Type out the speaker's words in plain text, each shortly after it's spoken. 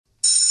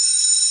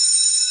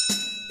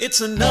It's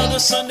another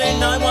Sunday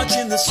night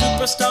watching the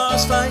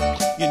superstars fight.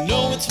 You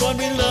know it's what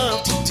we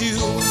love to do.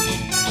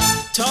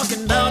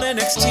 Talking about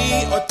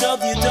NXT or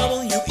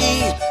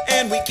WWE.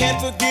 And we can't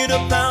forget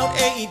about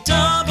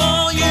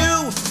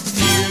AEW.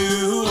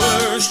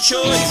 Viewer's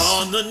Choice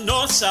on the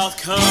North-South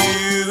Cup.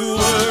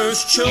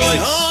 Viewer's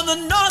Choice on the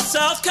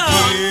North-South Cup.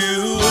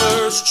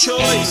 Viewer's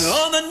Choice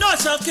on the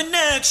North-South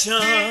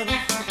Connection.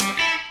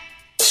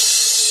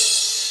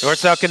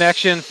 North-South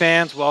Connection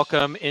fans,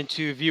 welcome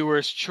into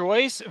Viewer's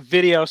Choice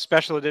video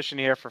special edition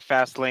here for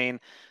Fastlane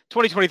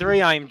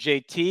 2023. I am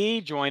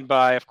JT, joined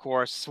by, of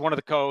course, one of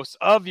the co-hosts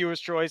of Viewer's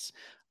Choice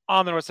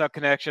on the North-South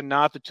Connection,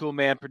 not the tool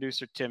man,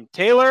 producer Tim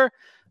Taylor.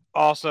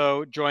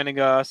 Also joining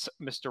us,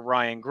 Mr.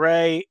 Ryan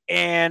Gray,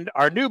 and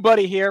our new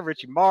buddy here,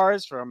 Richie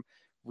Mars from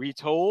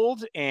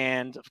Retold.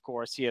 And, of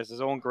course, he has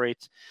his own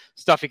great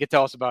stuff he could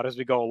tell us about as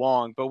we go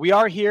along. But we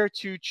are here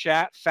to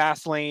chat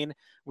Fastlane.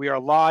 We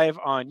are live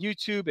on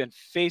YouTube and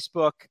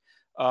Facebook.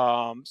 So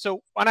I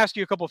want to ask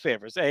you a couple of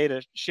favors. A,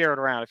 to share it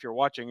around if you're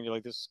watching and you're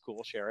like, this is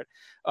cool, share it.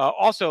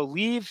 Also,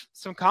 leave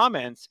some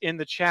comments in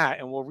the chat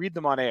and we'll read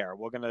them on air.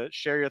 We're going to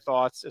share your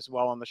thoughts as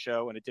well on the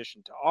show in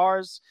addition to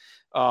ours.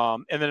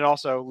 And then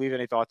also leave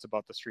any thoughts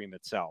about the stream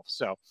itself.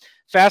 So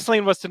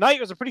Fastlane was tonight.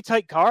 It was a pretty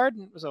tight card.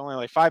 It was only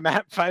like five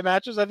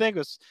matches, I think. It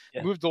was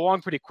moved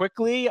along pretty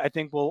quickly. I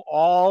think we'll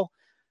all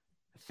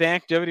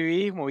thank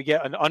WWE when we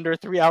get an under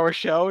 3-hour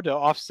show to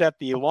offset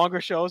the longer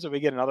shows that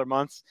we get in other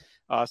months.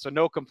 So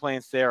no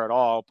complaints there at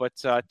all. But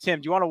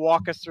Tim, do you want to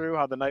walk us through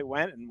how the night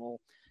went, and we'll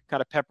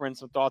kind of pepper in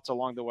some thoughts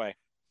along the way?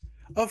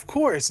 Of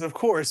course.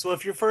 Well,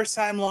 if you're first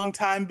time, long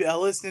time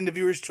listening to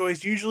Viewer's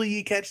Choice, usually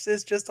you catch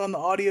this just on the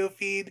audio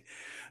feed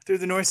through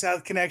the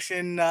North-South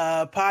Connection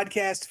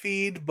podcast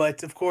feed.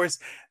 But of course,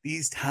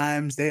 these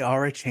times they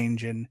are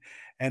a-changing.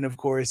 And of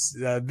course,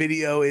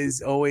 video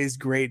is always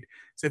great.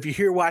 So if you're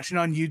here watching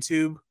on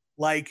YouTube,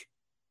 like,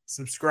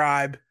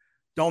 subscribe,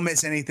 don't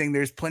miss anything.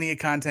 There's plenty of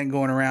content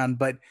going around.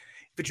 But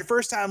if it's your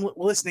first time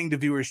listening to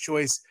Viewer's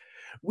Choice,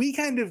 we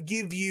kind of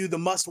give you the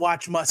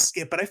must-watch,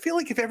 must-skip. But I feel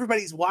like if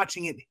everybody's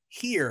watching it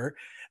here,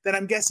 then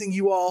I'm guessing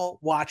you all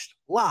watched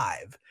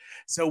live.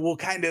 So we'll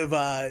kind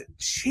of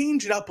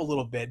change it up a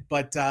little bit.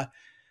 But a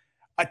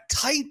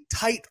tight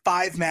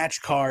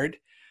 5-match card.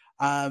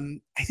 I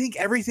think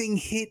everything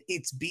hit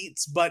its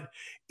beats, but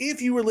if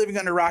you were living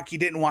under a rock, you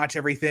didn't watch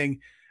everything.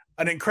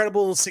 An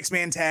incredible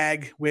 6-man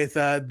tag with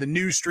the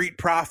new Street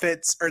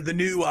Profits, or the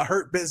new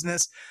Hurt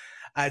Business,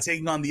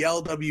 taking on the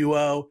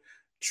LWO.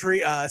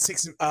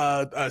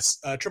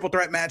 Triple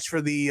threat match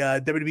for the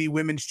WWE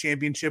Women's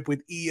Championship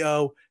with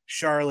Io,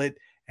 Charlotte,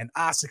 and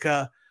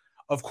Asuka.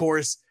 Of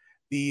course,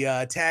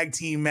 the tag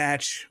team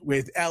match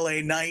with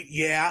LA Knight,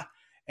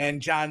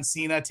 and John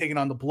Cena taking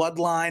on the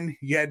Bloodline.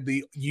 You had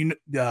the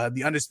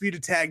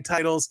Undisputed Tag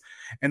titles,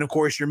 and of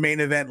course your main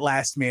event,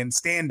 Last Man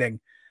Standing.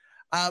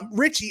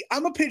 Richie,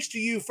 I'm gonna pitch to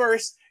you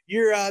first.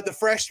 You're the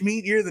fresh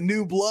meat. You're the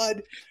new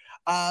blood.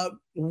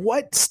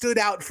 What stood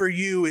out for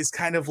you is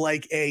kind of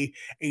like a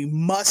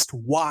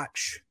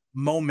must-watch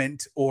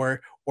moment or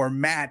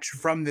match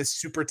from this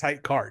super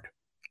tight card?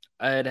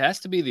 It has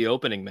to be the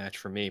opening match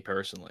for me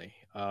personally.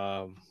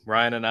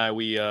 Ryan and I,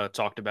 we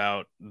talked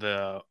about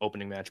the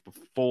opening match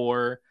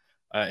before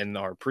in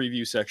our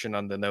preview section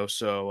on the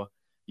NoSo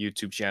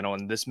YouTube channel.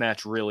 And this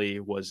match really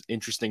was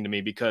interesting to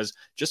me because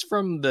just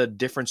from the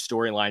different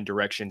storyline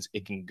directions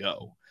it can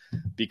go.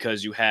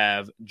 Because you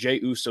have Jey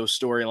Uso's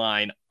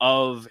storyline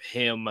of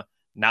him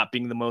not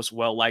being the most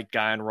well-liked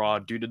guy on Raw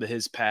due to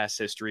his past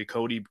history.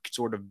 Cody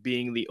sort of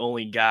being the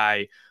only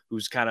guy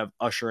who's kind of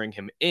ushering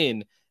him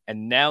in.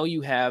 And now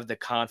you have the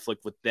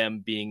conflict with them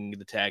being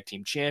the tag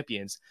team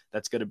champions.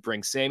 That's going to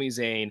bring Sami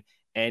Zayn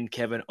and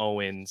Kevin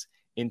Owens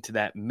into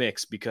that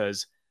mix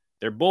because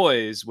they're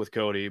boys with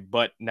Cody.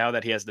 But now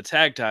that he has the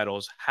tag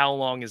titles, how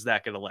long is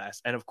that going to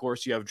last? And of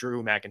course, you have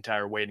Drew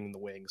McIntyre waiting in the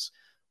wings,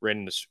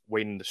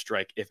 waiting to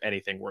strike if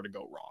anything were to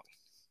go wrong.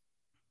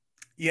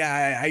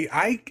 Yeah,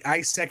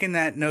 I second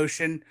that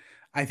notion.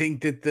 I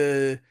think that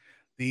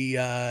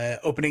the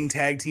opening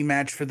tag team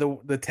match for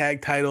the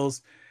tag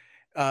titles,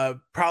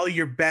 probably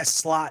your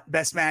best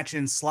match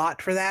in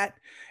slot for that.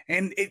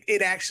 And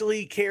it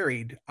actually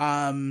carried.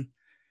 Ryan,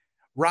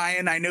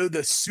 I know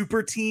the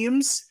super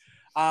teams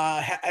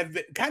have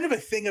been kind of a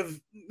thing of,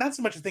 not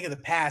so much a thing of the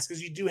past,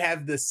 because you do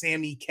have the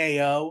Sammy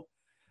KO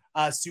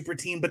super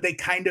team, but they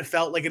kind of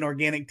felt like an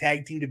organic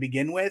tag team to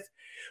begin with.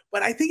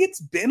 But I think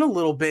it's been a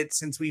little bit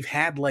since we've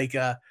had like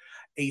a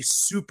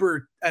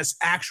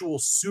actual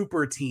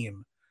super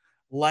team,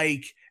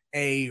 like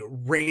a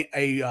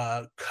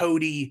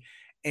Cody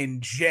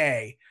and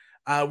Jay.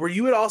 Were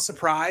you at all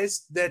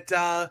surprised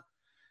that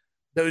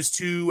those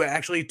two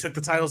actually took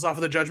the titles off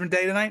of the Judgment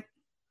Day tonight?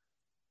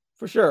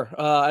 For sure.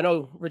 I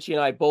know Richie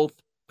and I both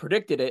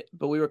predicted it,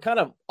 but we were kind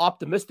of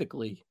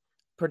optimistically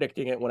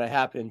predicting it when it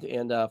happened.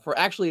 And for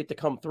actually it to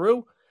come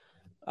through,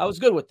 I was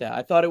good with that.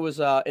 I thought it was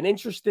an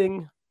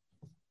interesting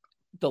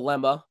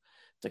dilemma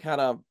to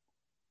kind of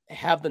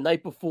have the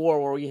night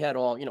before where we had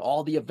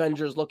all the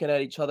Avengers looking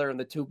at each other in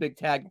the two big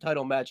tag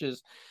title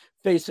matches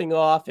facing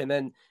off. And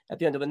then at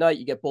the end of the night,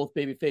 you get both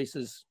baby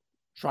faces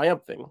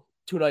triumphing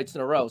 2 nights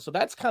in a row. So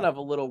that's kind of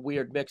a little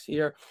weird mix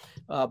here.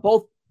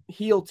 Both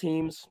heel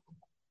teams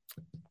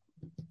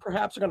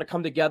perhaps are going to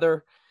come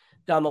together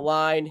down the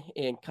line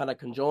and kind of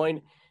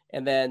conjoin.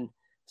 And then,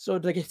 so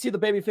to see the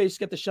babyface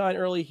get the shine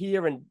early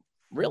here and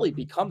really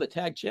become the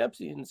tag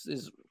champions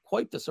is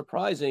quite the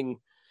surprising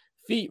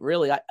feat,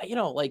 really.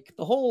 Like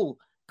the whole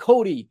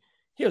Cody.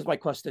 Here's my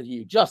question to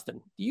you,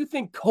 Justin. Do you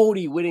think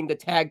Cody winning the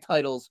tag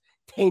titles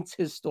taints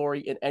his story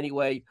in any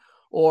way,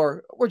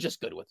 or we're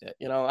just good with it?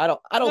 I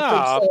don't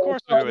think so. Of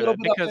course we're good with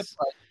it, because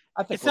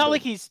it's not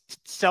like he's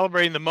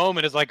celebrating the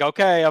moment. It's like,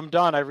 okay, I'm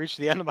done. I reached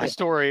the end of my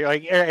story.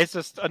 Like, it's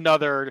just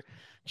another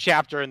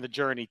chapter in the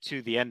journey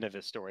to the end of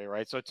his story,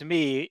 right? So to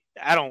me,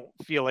 I don't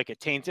feel like it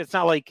taints. It's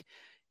not like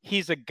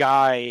he's a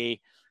guy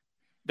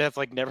that's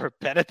like never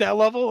been at that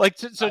level. Like,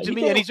 so to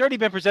me, and he's already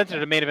been presented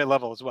at a main event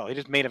level as well. He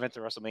just main evented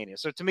WrestleMania.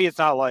 So to me, it's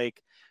not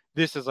like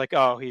this is like,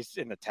 oh, he's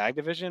in the tag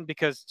division,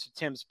 because to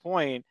Tim's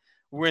point,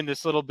 we're in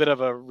this little bit of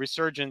a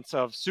resurgence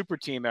of super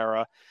team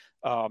era.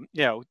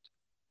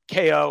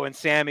 KO and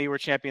Sammy were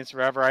champions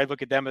forever. I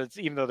look at them as,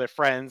 even though they're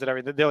friends and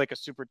everything, they're like a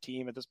super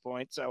team at this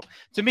point. So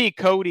to me,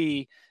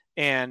 Cody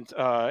and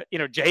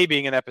Jay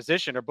being in that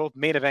position are both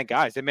main event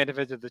guys. They main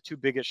evented the 2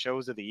 biggest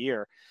shows of the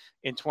year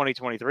in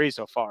 2023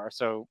 so far.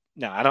 So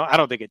no, I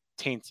don't think it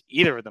taints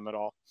either of them at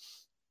all.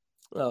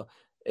 Oh,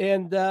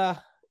 and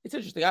it's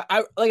interesting.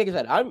 I like I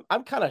said,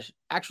 I'm kind of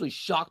actually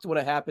shocked when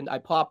it happened. I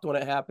popped when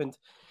it happened.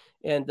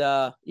 And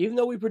even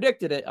though we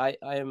predicted it, I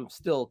am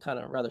still kind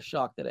of rather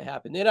shocked that it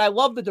happened. And I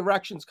love the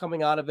directions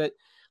coming out of it.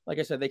 Like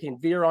I said, they can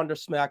veer under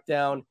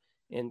SmackDown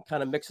and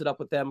kind of mix it up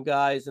with them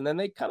guys. And then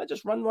they kind of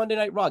just run Monday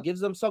Night Raw. Gives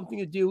them something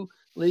to do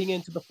leading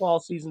into the fall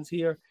seasons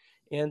here.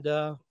 And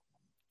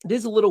it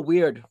is a little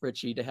weird,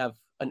 Richie, to have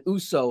an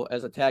Uso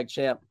as a tag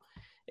champ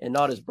and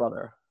not his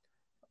brother.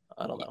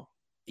 I don't know.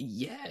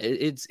 Yeah,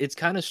 it's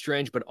kind of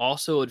strange, but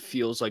also it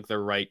feels like the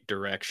right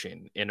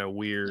direction in a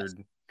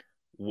weird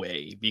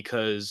way,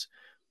 because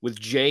with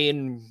Jay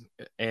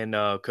and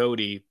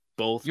Cody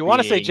both, you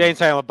want to say Jay and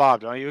Silent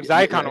Bob, don't you?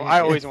 Because I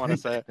always want to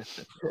say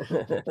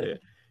it.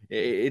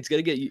 It's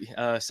gonna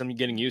get some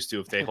getting used to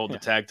if they hold the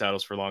tag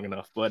titles for long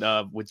enough.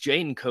 But with Jay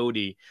and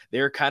Cody,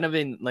 they're kind of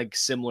in like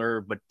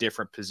similar but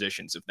different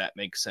positions, if that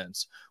makes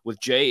sense.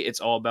 With Jay, it's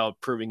all about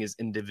proving his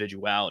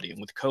individuality, and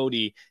with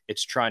Cody,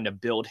 it's trying to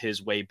build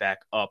his way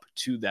back up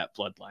to that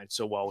bloodline.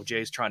 So while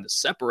Jay's trying to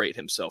separate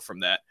himself from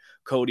that,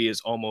 Cody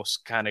is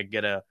almost kind of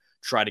gonna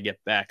try to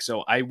get back.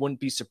 So I wouldn't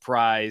be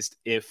surprised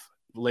if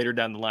later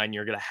down the line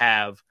you're going to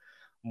have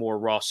more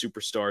Raw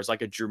superstars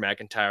like a Drew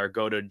McIntyre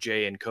go to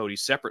Jay and Cody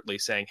separately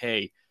saying,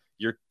 hey,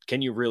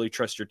 can you really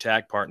trust your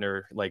tag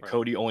partner? Like, right.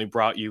 Cody only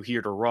brought you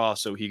here to Raw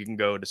so he can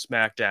go to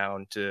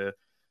SmackDown to,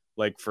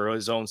 like, for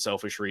his own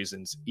selfish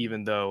reasons,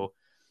 even though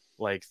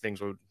like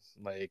things would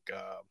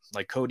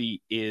like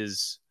Cody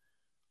is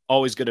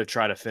always going to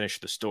try to finish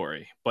the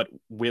story, but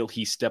will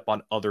he step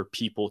on other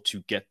people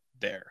to get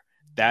there?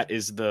 That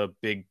is the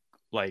big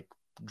like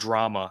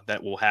drama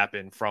that will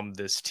happen from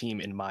this team,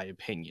 in my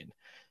opinion.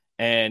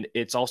 And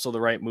it's also the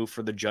right move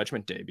for the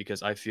Judgment Day,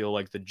 because I feel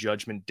like the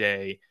Judgment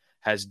Day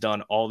has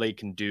done all they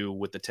can do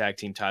with the tag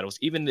team titles,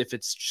 even if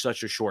it's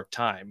such a short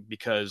time,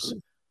 because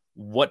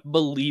what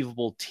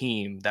believable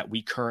team that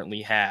we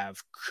currently have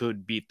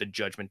could beat the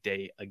Judgment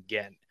Day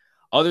again,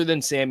 other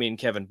than Sammy and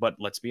Kevin? But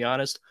let's be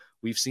honest,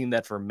 we've seen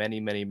that for many,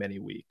 many, many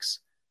weeks.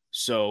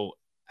 So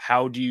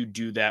how do you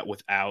do that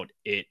without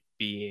it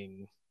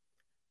being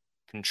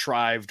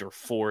contrived or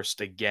forced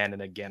again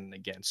and again and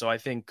again? So I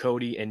think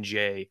Cody and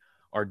Jay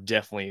are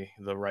definitely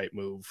the right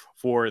move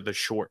for the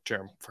short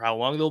term. For how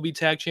long they'll be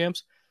tag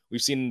champs,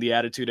 we've seen in the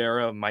Attitude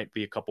Era, might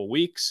be a couple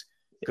weeks,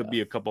 could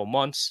be a couple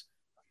months.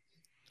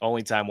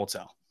 Only time will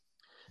tell.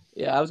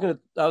 Yeah, I was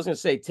gonna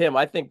say, Tim,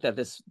 I think that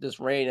this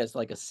reign has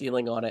like a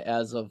ceiling on it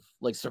as of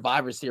like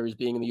Survivor Series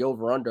being in the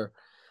over/under.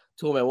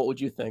 Toolman, what would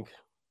you think?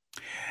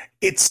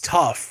 It's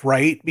tough,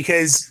 right?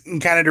 Because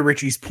kind of to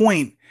Richie's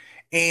point,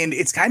 and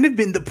it's kind of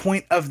been the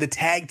point of the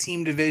tag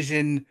team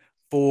division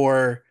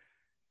for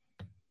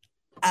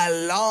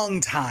a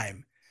long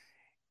time.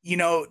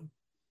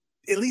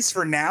 At least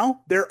for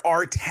now, there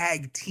are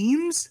tag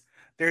teams.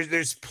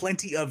 There's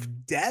plenty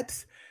of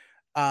depth,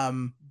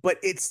 but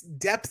it's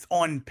depth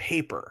on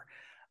paper.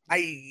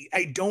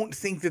 I don't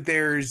think that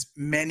there's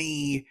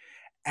many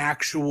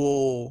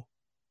actual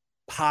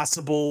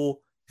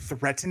possible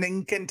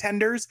threatening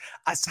contenders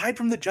aside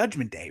from the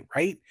Judgment Day,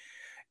 right?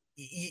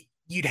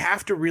 You'd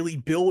have to really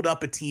build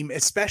up a team,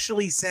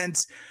 especially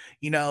since,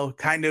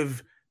 kind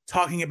of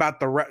talking about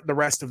the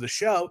rest of the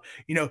show,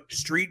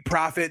 Street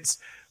Profits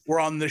were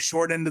on the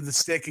short end of the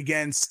stick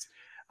against,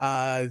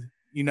 the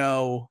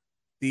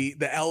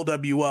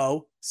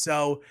LWO.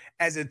 So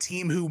as a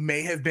team who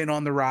may have been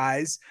on the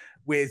rise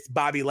with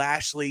Bobby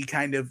Lashley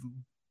kind of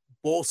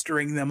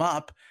bolstering them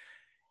up,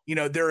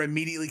 they're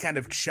immediately kind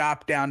of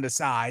chopped down to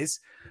size.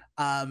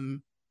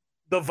 The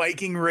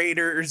Viking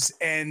Raiders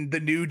and the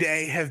New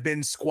Day have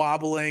been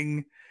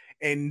squabbling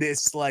in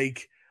this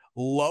like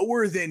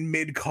lower than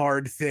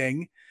mid-card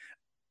thing.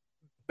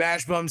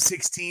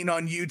 BashBum16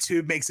 on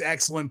YouTube makes an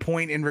excellent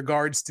point in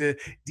regards to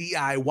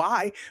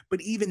DIY,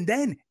 but even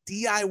then,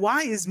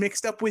 DIY is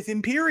mixed up with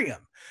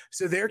Imperium.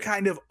 So they're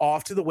kind of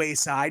off to the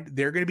wayside.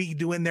 They're going to be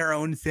doing their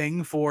own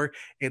thing for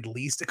at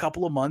least a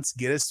couple of months,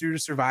 get us through the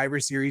Survivor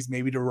Series,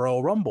 maybe to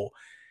Royal Rumble.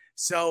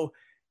 So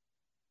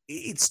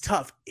it's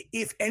tough.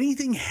 If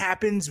anything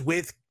happens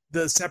with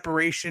the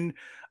separation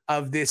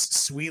of this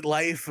sweet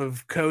life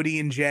of Cody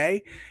and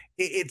Jay,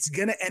 it's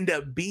going to end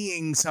up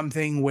being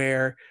something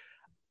where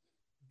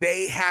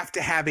they have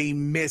to have a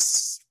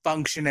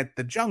misfunction at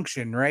the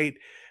junction, right?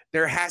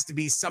 There has to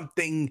be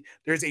something,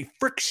 there's a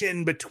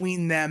friction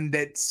between them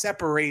that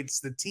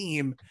separates the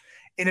team.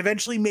 And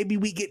eventually maybe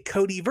we get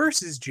Cody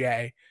versus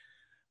Jay,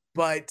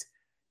 but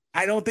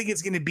I don't think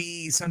it's going to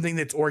be something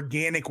that's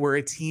organic where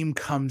a team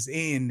comes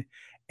in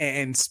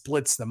and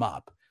splits them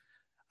up.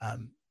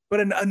 But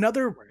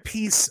another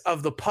piece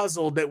of the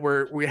puzzle that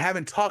we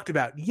haven't talked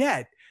about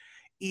yet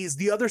is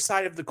the other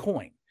side of the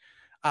coin.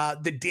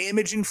 The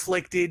damage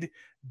inflicted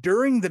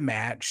during the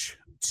match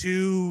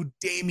to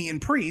Damian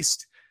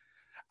Priest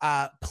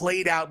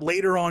played out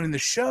later on in the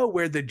show,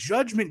 where the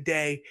Judgment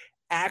Day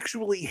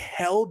actually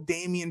held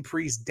Damian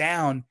Priest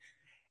down,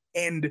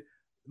 and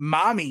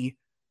Mommy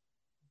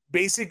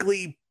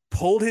basically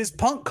pulled his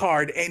punk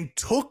card and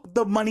took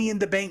the Money in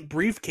the Bank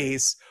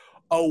briefcase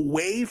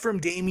away from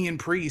Damian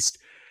Priest,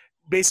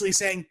 basically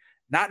saying,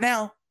 not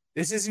now.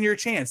 This isn't your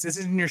chance. This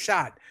isn't your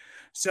shot.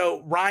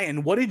 So,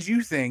 Ryan, what did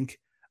you think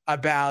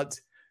about,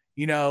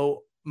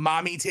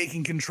 Mommy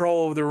taking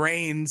control of the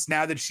reins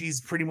now that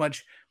she's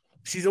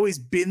always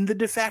been the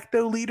de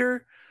facto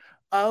leader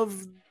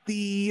of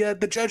the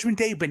Judgment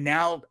Day, but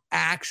now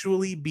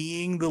actually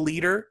being the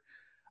leader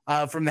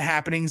from the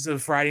happenings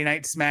of Friday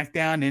Night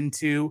SmackDown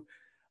into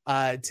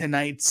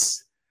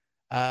tonight's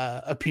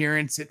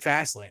appearance at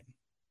Fastlane?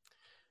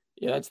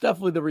 Yeah, it's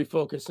definitely the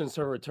refocus since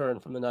her return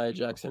from the Nia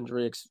Jax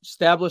injury.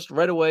 Established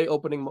right away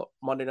opening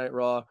Monday Night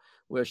Raw,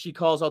 where she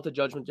calls out the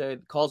Judgment Day,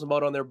 calls them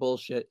out on their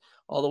bullshit,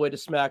 all the way to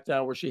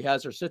SmackDown, where she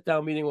has her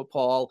sit-down meeting with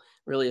Paul,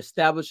 really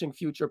establishing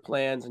future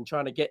plans and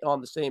trying to get on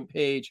the same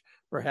page,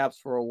 perhaps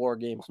for a War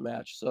Games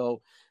match.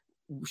 So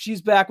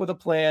she's back with a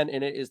plan,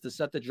 and it is to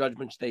set the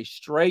Judgment Day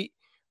straight.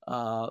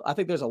 I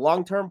think there's a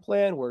long-term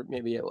plan where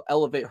maybe it'll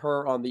elevate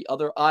her on the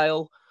other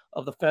aisle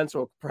of the fence,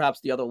 or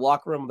perhaps the other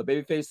locker room, the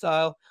babyface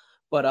aisle.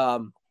 But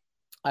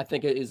I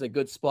think it is a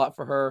good spot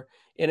for her.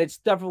 And it's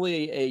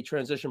definitely a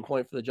transition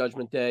point for the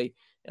Judgment Day.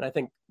 And I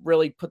think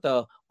really put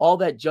all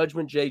that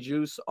Judgment J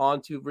juice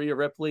onto Rhea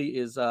Ripley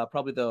is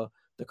probably the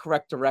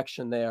correct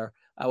direction there,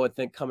 I would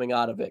think, coming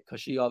out of it,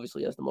 because she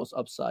obviously has the most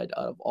upside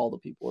out of all the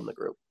people in the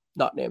group,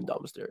 not named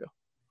Dom Mysterio.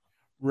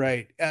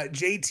 Right.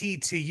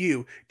 JT, to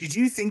you, did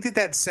you think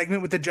that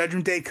segment with the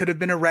Judgment Day could have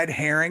been a red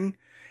herring,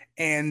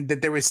 and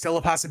that there was still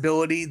a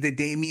possibility that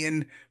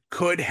Damian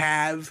could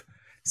have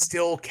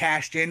still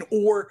cashed in,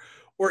 or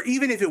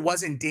even if it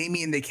wasn't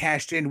Damian they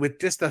cashed in, with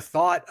just the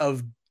thought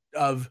of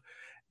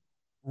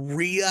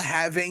Rhea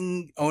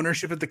having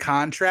ownership of the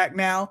contract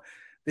now,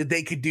 that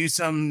they could do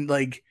some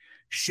like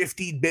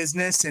shifty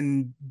business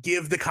and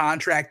give the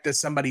contract to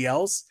somebody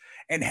else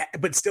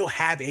but still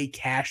have a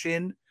cash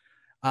in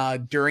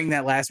during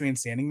that last man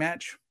standing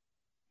match?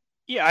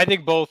 Yeah, I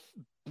think both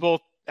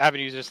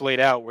avenues just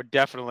laid out were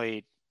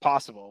definitely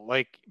possible.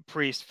 Like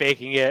Priest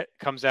faking it,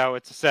 comes out,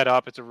 it's a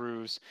setup, it's a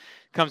ruse,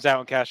 comes out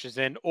and cashes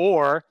in,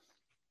 or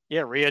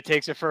Rhea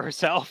takes it for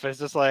herself. It's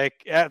just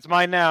like, yeah, it's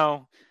mine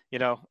now.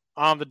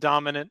 I'm the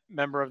dominant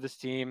member of this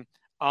team.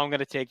 I'm going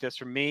to take this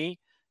from me,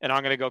 and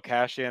I'm going to go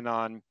cash in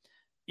on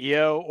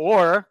Io,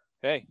 or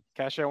hey,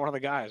 cash in on one of the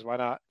guys. Why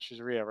not?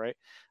 She's Rhea, right?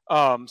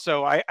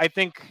 So I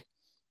think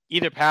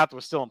either path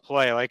was still in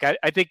play. Like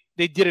I think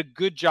they did a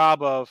good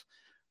job of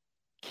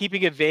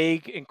keeping it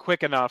vague and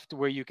quick enough to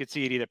where you could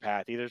see it either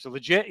path. Either it's a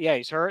legit,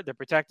 he's hurt, they're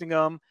protecting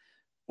him,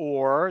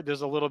 or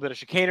there's a little bit of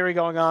chicanery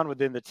going on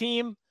within the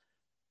team,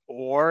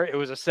 or it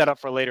was a setup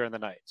for later in the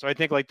night. So I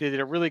think like they did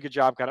a really good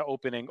job kind of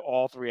opening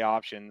all three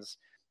options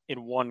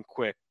in one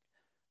quick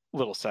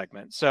little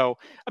segment. So,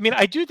 I mean,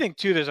 I do think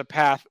too, there's a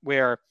path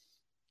where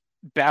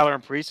Balor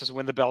and Priest just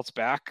win the belts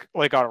back,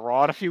 like on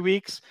Raw in a few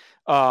weeks,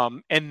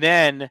 and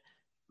then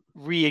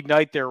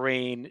reignite their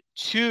reign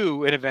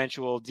to an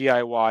eventual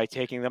DIY,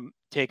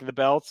 taking the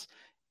belts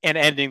and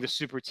ending the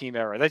super team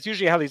era. That's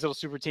usually how these little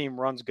super team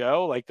runs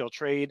go. Like they'll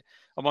trade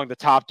among the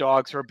top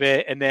dogs for a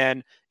bit, and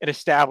then an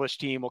established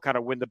team will kind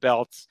of win the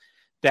belts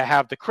that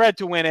have the cred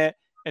to win it,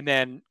 and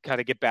then kind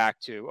of get back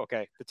to,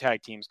 okay, the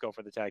tag teams go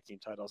for the tag team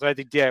titles. And I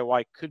think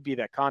DIY could be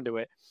that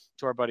conduit,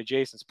 to our buddy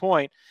Jason's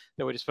point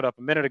that we just put up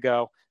a minute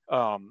ago,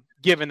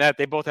 given that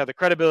they both have the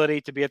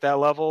credibility to be at that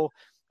level.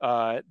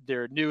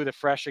 They're new, they're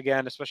fresh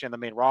again, especially on the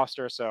main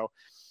roster. So,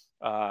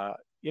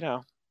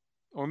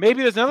 or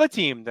maybe there's another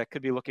team that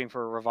could be looking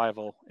for a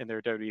revival in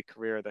their WWE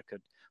career that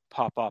could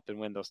pop up and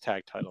win those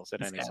tag titles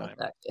at any time.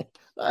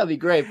 That'd be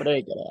great, but it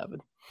ain't gonna happen.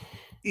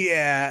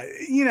 Yeah,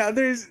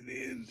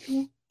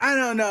 I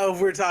don't know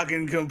if we're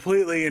talking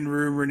completely in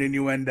rumor and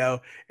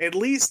innuendo. At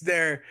least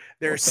their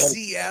Okay.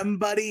 CM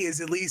buddy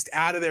is at least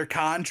out of their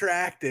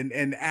contract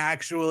and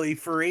actually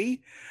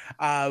free.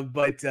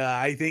 But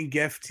I think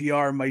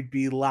FTR might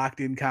be locked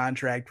in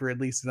contract for at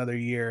least another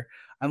year,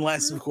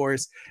 unless, of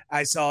course,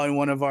 I saw in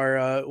one of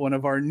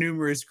our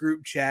numerous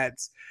group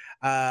chats.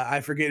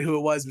 I forget who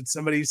it was, but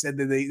somebody said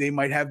that they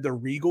might have the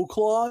Regal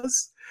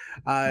clause.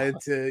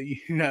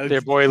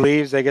 Their boy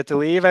leaves, they get to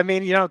leave. I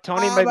mean,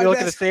 Tony might be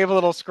looking to save a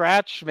little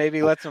scratch,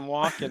 maybe lets him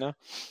walk,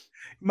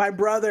 My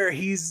brother,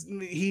 he's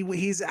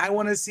I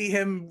want to see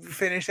him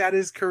finish out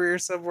his career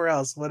somewhere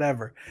else,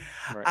 whatever.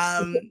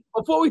 Right.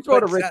 Before we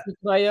throw to Rick, can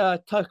I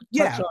touch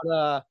Yeah.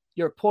 on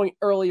your point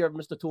earlier,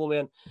 Mr.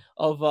 Toolman,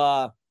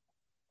 of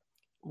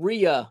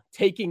Rhea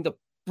taking the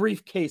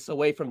briefcase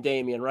away from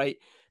Damian, right?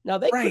 Now,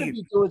 they could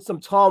be doing some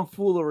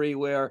tomfoolery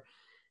where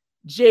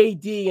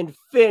JD and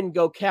Finn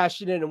go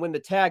cash it in and win the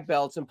tag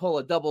belts and pull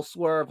a double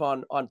swerve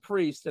on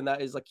Priest, and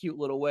that is a cute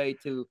little way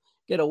to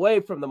get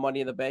away from the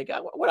Money in the Bank.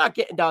 We're not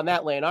getting down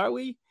that lane, are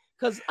we?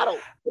 Because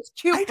it's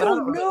cute. I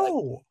don't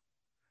know.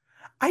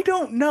 I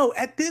don't know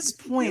at this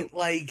point,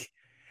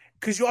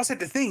 because you also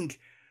have to think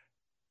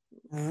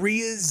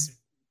Rhea's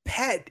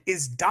pet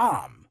is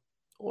Dom.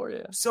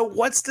 So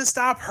what's to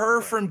stop her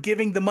from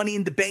giving the Money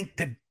in the Bank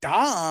to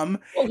Dom?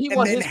 Well, he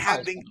won his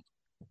having.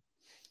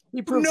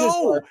 He proved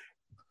no.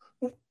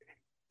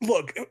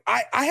 Look,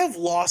 I have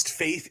lost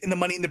faith in the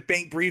Money in the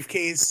Bank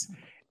briefcase,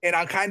 and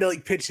I'll kind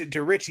of pitch it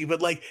to Richie,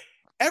 but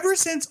ever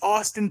since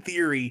Austin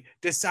Theory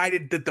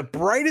decided that the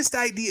brightest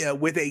idea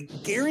with a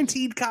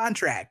guaranteed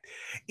contract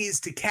is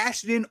to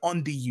cash it in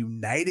on the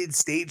United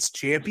States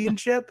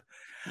Championship,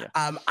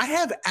 I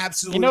have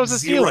absolutely he knows the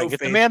zero ceiling.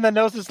 faith. It's the man that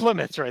knows his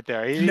limits right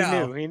there. He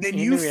knew. Then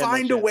you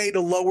find a way to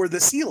lower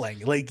the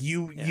ceiling.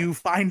 You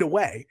find a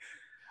way.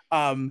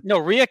 No,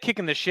 Rhea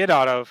kicking the shit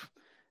out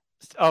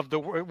of the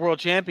world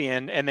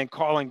champion and then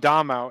calling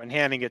Dom out and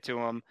handing it to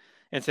him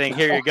and saying,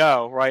 "Here you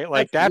go."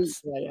 Right?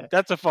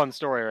 That's a fun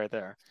story right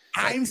there.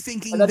 I'm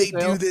thinking they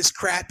do this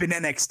crap in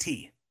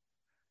NXT.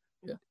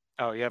 Yeah.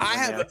 Oh yeah. I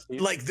have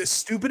the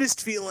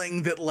stupidest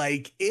feeling that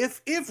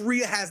if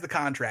Rhea has the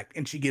contract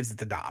and she gives it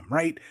to Dom,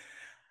 right?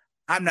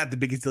 I'm not the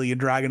biggest Ilya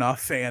Dragunov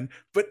fan,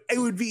 but it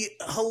would be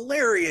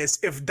hilarious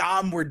if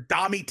Dom were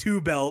Dommy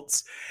 2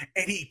 belts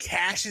and he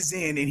cashes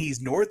in and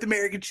he's North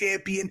American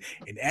champion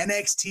and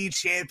NXT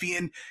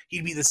champion.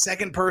 He'd be the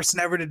second person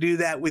ever to do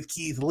that with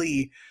Keith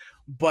Lee.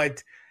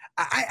 But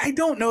I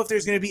don't know if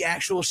there's going to be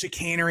actual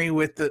chicanery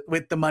with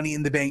the Money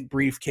in the Bank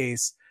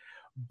briefcase.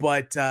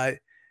 But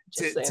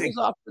there's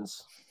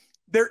options.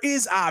 There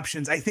is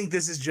options. I think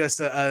this is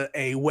just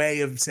a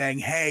way of saying,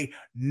 hey,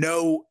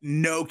 no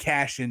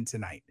cash in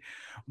tonight.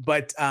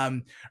 But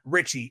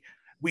Richie,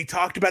 we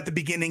talked about the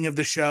beginning of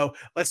the show.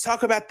 Let's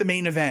talk about the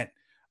main event.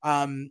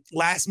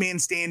 Last man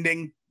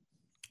standing,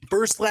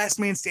 first last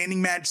man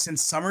standing match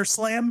since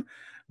SummerSlam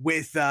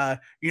with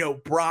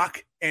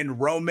Brock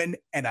and Roman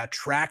and a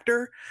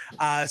tractor.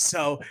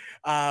 So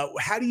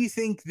how do you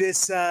think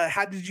this?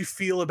 How did you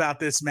feel about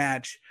this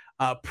match,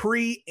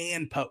 pre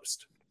and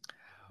post?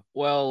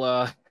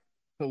 Well,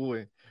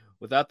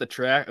 without a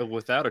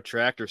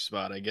tractor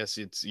spot, I guess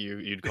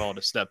you'd call it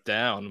a step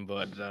down.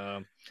 But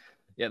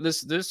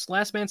this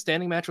last man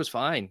standing match was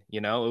fine.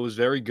 It was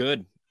very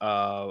good.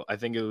 I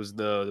think it was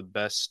the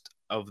best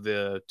of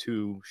the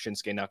two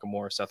Shinsuke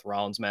Nakamura Seth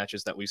Rollins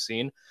matches that we've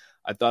seen.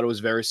 I thought it was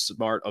very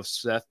smart of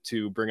Seth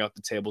to bring out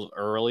the tables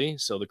early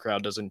so the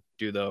crowd doesn't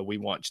do the "we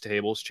want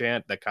tables"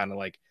 chant that kind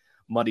of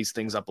muddies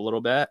things up a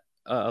little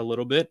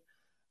bit.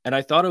 And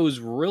I thought it was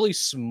really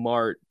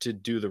smart to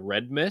do the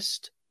red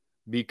mist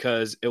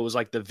because it was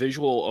the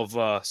visual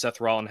of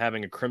Seth Rollins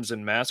having a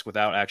crimson mask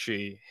without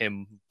actually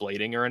him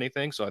blading or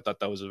anything. So I thought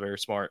that was a very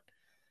smart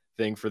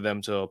thing for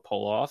them to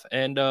pull off.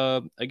 And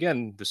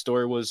again, the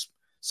story was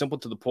simple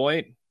to the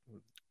point,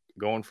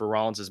 going for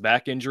Rollins'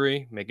 back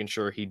injury, making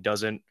sure he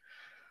doesn't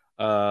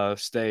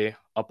stay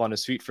up on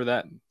his feet for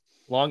that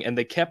long. And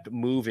they kept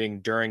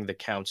moving during the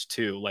counts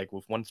too.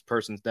 If one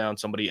person's down,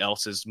 somebody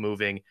else is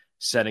moving,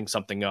 setting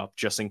something up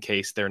just in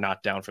case they're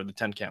not down for the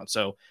 10 count.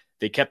 So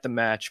they kept the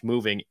match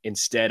moving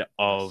instead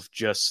of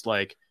just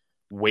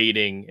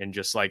waiting and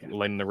just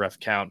letting the ref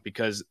count,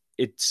 because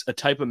it's a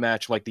type of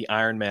match like the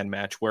Iron Man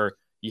match where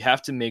you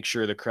have to make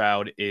sure the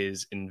crowd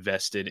is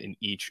invested in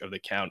each of the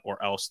count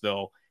or else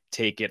they'll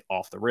take it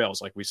off the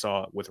rails. Like we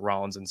saw with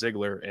Rollins and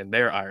Ziggler in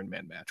their Iron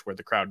Man match where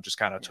the crowd just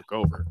kind of took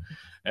over,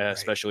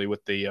 especially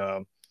with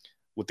the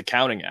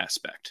counting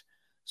aspect.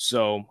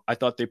 So I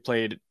thought they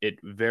played it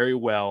very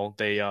well.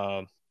 They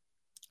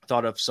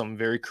thought of some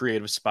very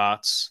creative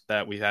spots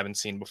that we haven't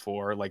seen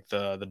before, like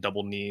the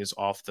double knees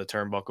off the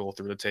turnbuckle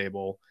through the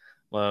table,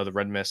 the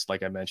red mist,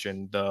 like I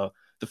mentioned. The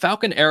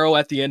Falcon Arrow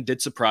at the end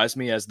did surprise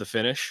me as the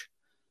finish,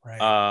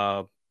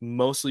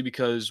 mostly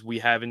because we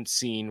haven't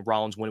seen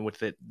Rollins win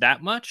with it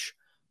that much,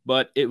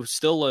 but it was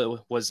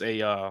still was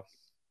a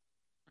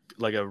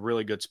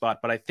really good spot.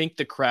 But I think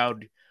the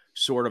crowd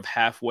sort of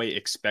halfway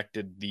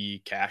expected the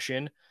cash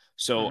in.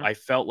 So I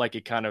felt like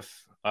it kind of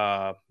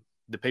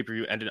the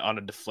pay-per-view ended on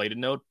a deflated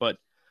note, but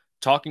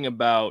talking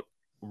about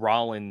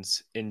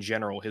Rollins in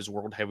general, his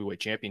World Heavyweight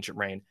Championship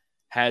reign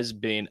has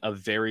been a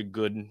very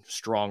good,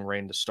 strong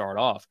reign to start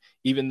off,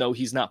 even though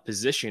he's not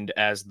positioned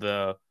as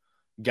the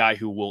guy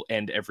who will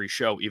end every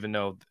show, even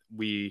though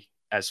we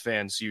as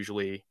fans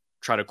usually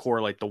try to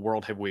correlate the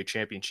World Heavyweight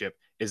Championship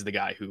is the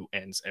guy who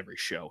ends every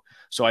show.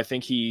 So I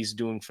think he's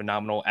doing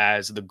phenomenal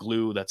as the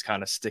glue that's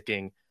kind of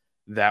sticking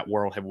that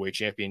World Heavyweight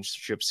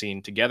Championship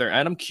scene together.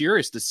 And I'm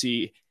curious to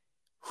see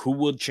who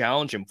would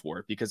challenge him for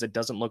it, because it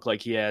doesn't look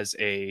like he has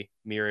a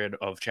myriad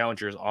of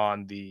challengers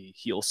on the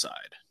heel side.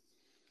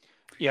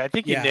 Yeah, I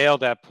think you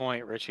nailed that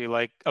point, Richie,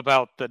 like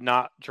about the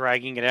not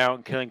dragging it out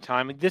and killing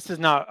time. Like, this was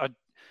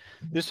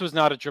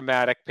not a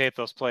dramatic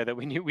pathos play that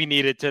we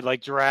needed to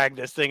like drag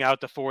this thing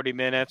out to 40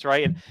 minutes,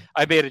 right? And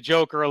I made a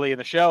joke early in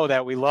the show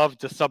that we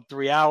loved the sub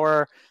 3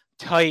 hour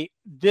tight.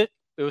 It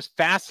was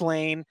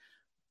Fastlane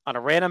on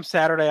a random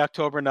Saturday,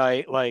 October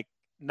night. Like,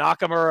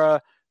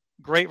 Nakamura,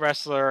 great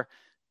wrestler.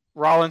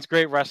 Rollins,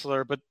 great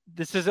wrestler, but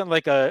this isn't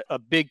like a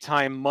big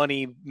time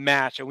money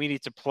match, and we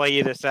need to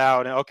play this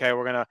out. And okay,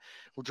 we'll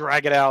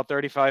drag it out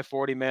 35,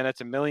 40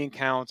 minutes, a million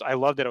counts. I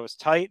loved that it was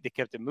tight. They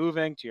kept it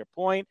moving, to your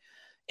point.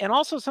 And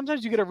also,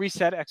 sometimes you got to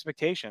reset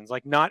expectations.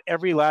 Like, not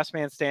every last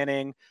man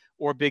standing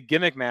or big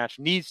gimmick match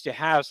needs to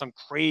have some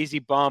crazy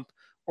bump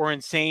or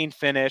insane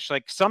finish.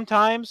 Like,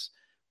 sometimes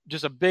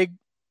just a big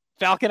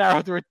Falcon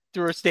arrow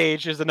through a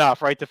stage is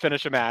enough, right, to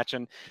finish a match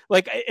and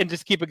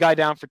just keep a guy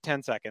down for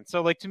 10 seconds.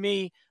 So, like, to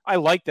me, I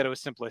like that it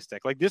was simplistic.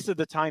 Like, this is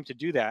the time to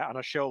do that on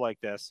a show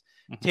like this.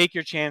 Mm-hmm. Take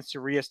your chance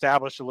to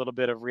reestablish a little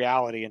bit of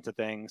reality into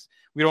things.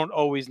 We don't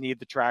always need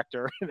the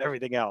tractor and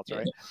everything else,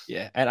 right?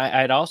 Yeah. And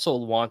I'd also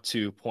want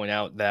to point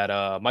out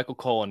that Michael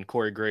Cole and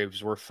Corey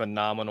Graves were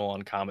phenomenal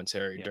on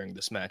commentary during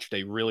this match.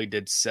 They really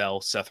did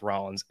sell Seth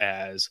Rollins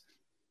as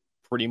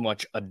pretty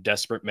much a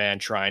desperate man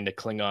trying to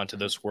cling on to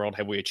this World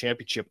Heavyweight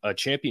Championship, a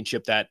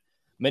championship that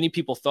many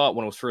people thought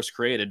when it was first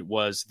created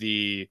was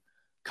the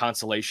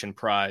consolation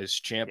prize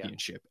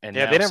championship. And they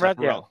haven't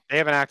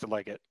acted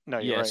like it. No,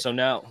 you're right. So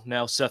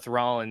now Seth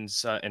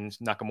Rollins and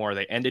Nakamura,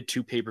 they ended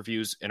 2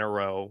 pay-per-views in a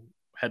row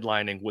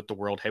headlining with the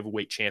World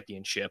Heavyweight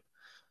Championship.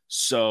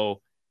 So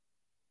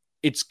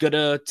it's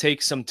gonna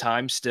take some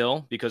time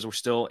still, because we're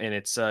still in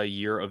its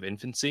year of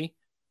infancy.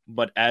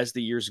 But as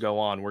the years go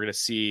on, we're going to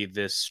see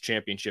this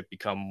championship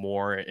become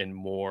more and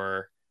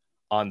more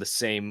on the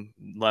same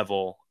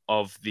level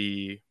of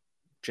the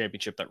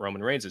championship that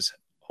Roman Reigns is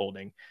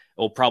holding. It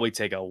will probably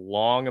take a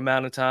long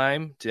amount of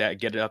time to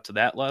get it up to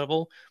that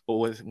level.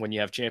 But when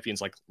you have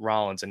champions like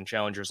Rollins and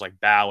challengers like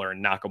Balor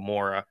and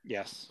Nakamura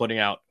putting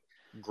out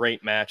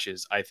great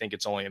matches, I think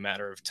it's only a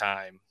matter of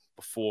time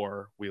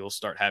before we will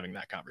start having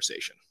that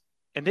conversation.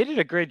 And they did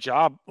a great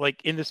job,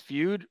 like, in this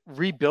feud,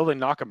 rebuilding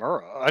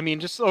Nakamura. I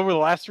mean, just over the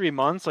last 3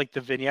 months, like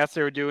the vignettes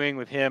they were doing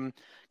with him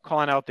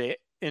calling out the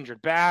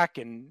injured back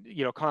and,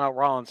 calling out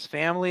Rollins'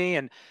 family.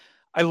 And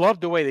I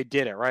loved the way they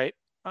did it, right?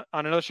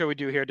 On another show we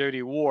do here,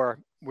 WWE War,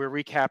 we're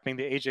recapping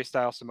the AJ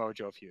Styles Samoa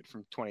Joe feud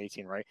from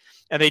 2018, right?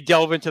 And they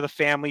delve into the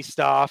family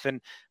stuff.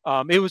 And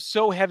it was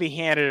so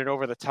heavy-handed and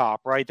over the top,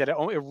 right, that it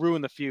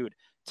ruined the feud.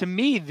 To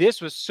me,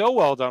 this was so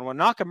well done when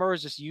Nakamura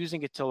is just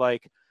using it to,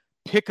 like,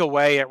 pick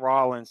away at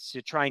Rollins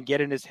to try and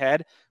get in his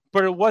head,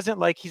 but it wasn't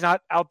like he's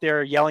not out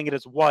there yelling at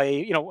his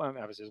wife.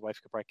 Obviously his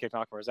wife could probably kick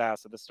Nakamura's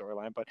ass at this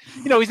storyline, but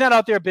he's not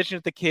out there bitching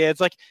at the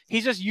kids. Like,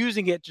 he's just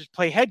using it to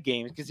play head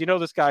games because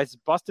this guy's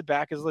busted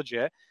back is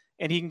legit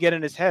and he can get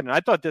in his head. And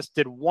I thought this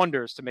did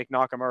wonders to make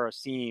Nakamura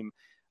seem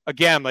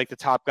again like the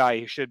top guy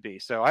he should be.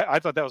 So I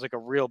thought that was like a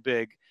real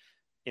big,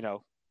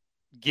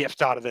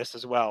 gift out of this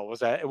as well. Was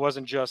that it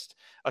wasn't just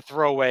a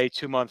throwaway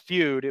 2-month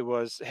feud. It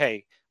was,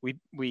 hey,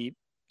 we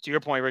to your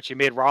point, Richie,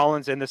 made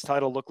Rollins in this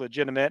title look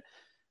legitimate.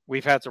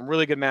 We've had some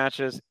really good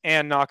matches,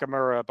 and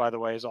Nakamura, by the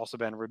way, has also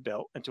been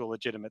rebuilt into a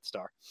legitimate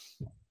star.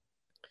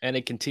 And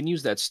it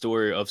continues that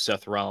story of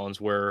Seth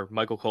Rollins, where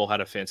Michael Cole had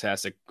a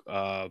fantastic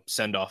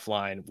send-off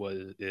line,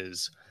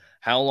 is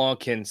how long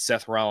can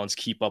Seth Rollins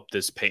keep up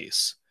this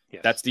pace?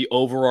 Yes. That's the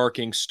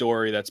overarching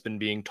story that's been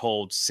being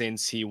told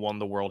since he won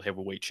the World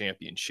Heavyweight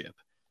Championship.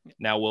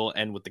 Now, will it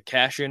end with the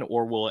cash-in,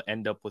 or will it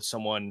end up with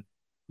someone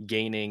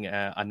gaining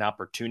an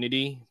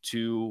opportunity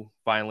to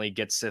finally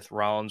get Seth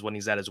Rollins when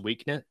he's at his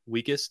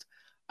weakest?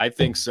 I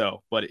think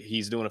so, but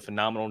he's doing a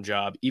phenomenal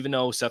job. Even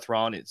though Seth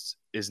Rollins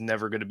is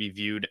never going to be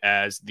viewed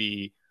as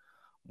the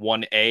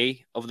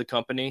 1A of the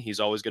company, he's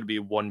always going to be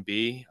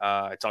 1B.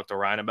 I talked to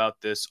Ryan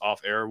about this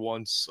off air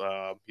once.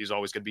 He's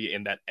always going to be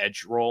in that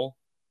edge role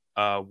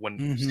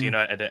when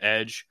Cena at the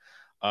edge,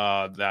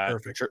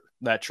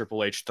 that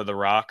Triple H to The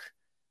Rock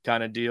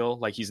kind of deal.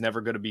 Like, he's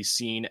never going to be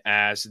seen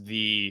as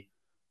the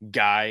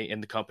guy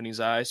in the company's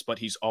eyes, but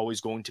he's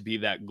always going to be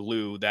that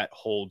glue that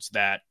holds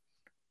that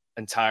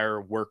entire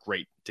work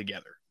rate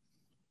together.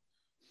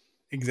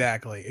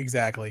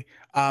 Exactly.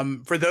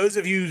 For those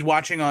of you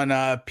watching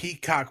on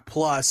Peacock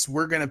Plus,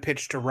 we're gonna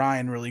pitch to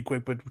Ryan really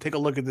quick, but take a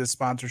look at this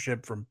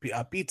sponsorship from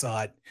Pizza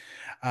Hut.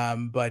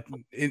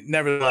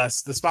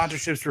 Nevertheless, the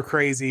sponsorships were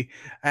crazy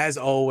as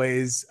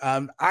always.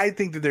 I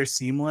think that they're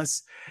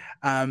seamless.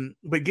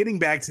 But getting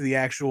back to the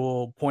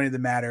actual point of the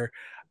matter,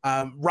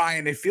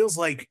 Ryan, it feels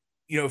like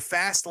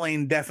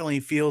Fastlane definitely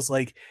feels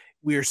like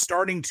we are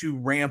starting to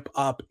ramp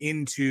up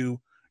into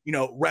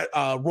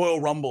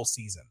Royal Rumble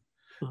season.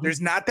 Mhm.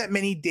 There's not that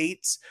many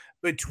dates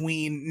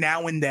between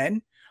now and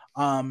then.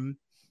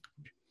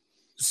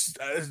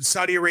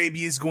 Saudi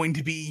Arabia is going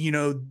to be,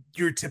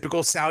 your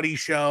typical Saudi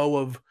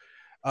show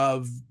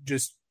of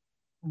just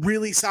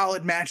really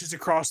solid matches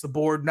across the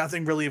board.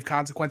 Nothing really of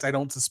consequence, I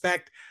don't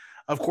suspect.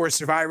 Of course,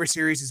 Survivor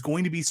Series is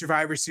going to be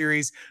Survivor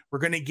Series. We're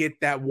going to get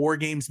that War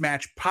Games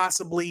match,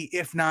 possibly.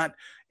 If not,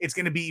 it's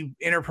going to be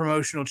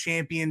interpromotional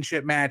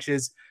championship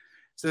matches.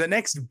 So the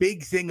next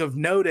big thing of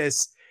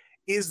notice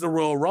is the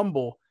Royal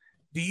Rumble.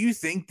 Do you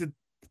think that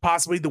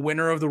possibly the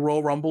winner of the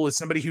Royal Rumble is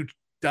somebody who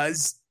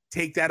does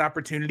take that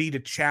opportunity to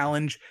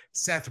challenge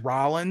Seth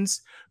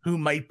Rollins, who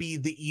might be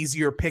the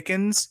easier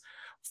pickings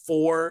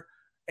for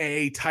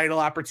a title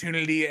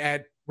opportunity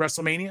at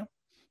WrestleMania?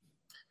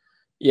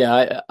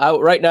 Yeah, I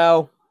right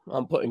now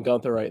I'm putting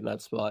Gunther right in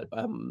that spot.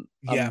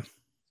 Yeah.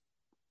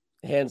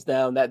 Hands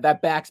down.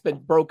 That back's been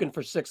broken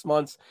for 6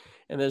 months,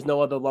 and there's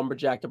no other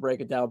lumberjack to break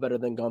it down better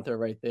than Gunther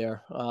right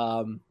there.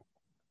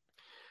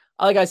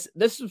 Guys,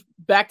 this is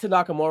back to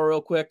Nakamura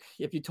real quick.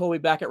 If you told me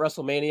back at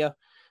WrestleMania,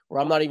 where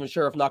I'm not even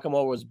sure if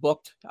Nakamura was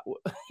booked,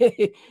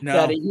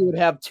 that he would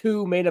have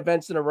 2 main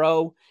events in a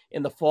row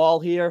in the fall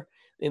here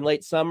in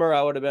late summer,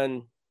 I would have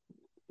been,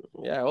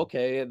 yeah,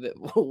 okay.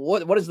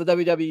 What is the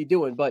WWE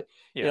doing? But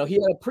he had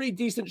a pretty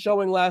decent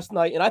showing last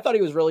night, and I thought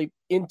he was really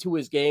into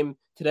his game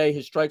today.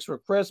 His strikes were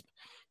crisp.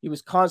 He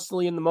was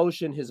constantly in the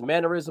motion. His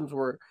mannerisms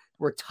were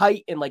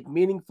tight and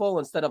meaningful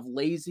instead of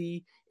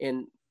lazy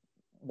and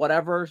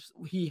whatever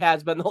he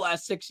has been the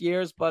last 6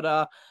 years. But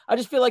I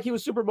just feel like he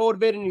was super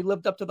motivated, and he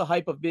lived up to the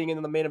hype of being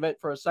in the main event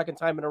for a second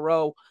time in a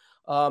row.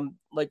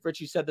 Like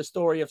Richie said, the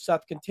story of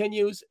Seth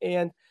continues,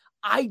 and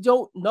I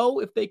don't know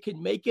if they could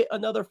make it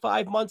another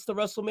 5 months to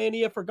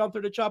WrestleMania for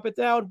Gunther to chop it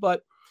down,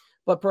 but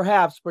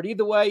perhaps. But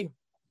either way,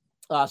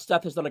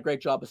 Seth has done a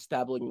great job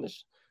establishing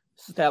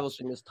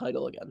this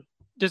title again.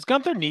 Does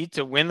Gunther need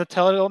to win the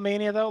title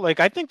Mania though?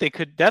 I think they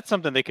could. That's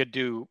something they could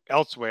do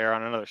elsewhere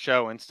on another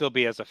show and still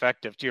be as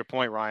effective. To your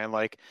point, Ryan,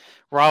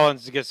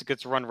 Rollins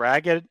gets run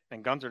ragged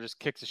and Gunther just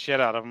kicks the shit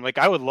out of him.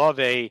 I would love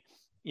a,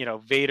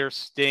 Vader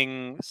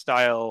Sting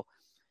style,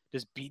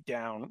 just beat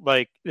down.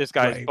 This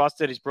guy's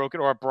busted, he's broken,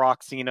 or a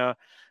Brock Cena,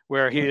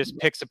 where he just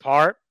picks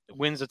apart,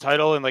 wins the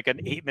title in an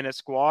 8-minute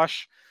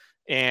squash,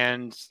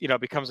 and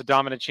becomes a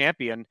dominant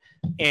champion.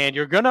 And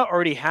you're gonna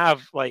already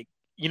have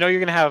you're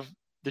gonna have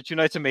the 2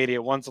 nights of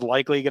Mania. One's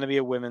likely going to be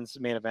a women's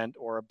main event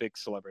or a big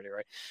celebrity,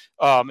 right?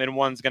 And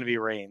one's going to be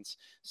Reigns.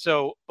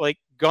 So,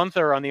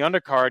 Gunther on the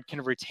undercard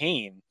can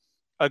retain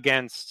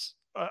against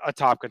a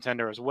top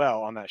contender as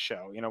well on that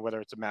show,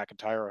 whether it's a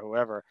McIntyre or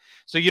whoever.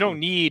 So you don't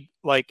need,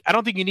 I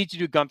don't think you need to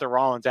do Gunther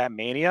Rollins at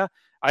Mania.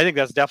 I think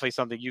that's definitely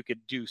something you could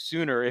do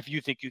sooner if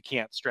you think you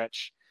can't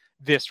stretch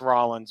this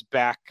Rollins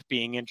back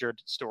being injured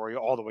story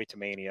all the way to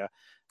Mania.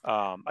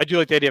 I do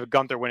like the idea of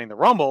Gunther winning the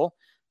Rumble,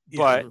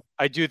 but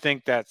I do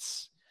think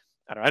that's,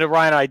 I know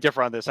Ryan and I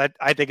differ on this.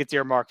 I think it's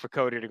earmarked for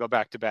Cody to go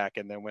back to back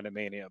and then win a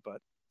Mania,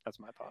 but that's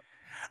my thought.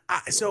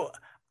 So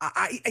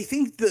I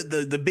think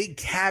the big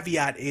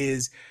caveat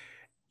is,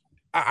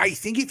 I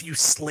think if you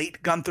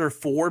slate Gunther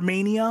for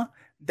Mania,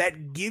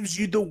 that gives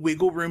you the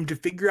wiggle room to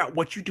figure out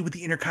what you do with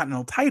the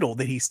Intercontinental title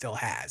that he still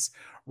has,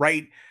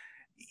 right?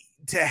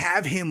 To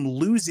have him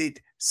lose it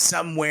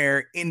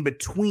somewhere in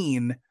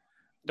between.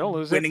 Don't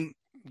lose it.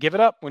 Give it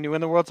up when you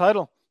win the world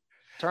title.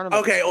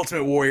 Tournament. Okay,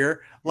 Ultimate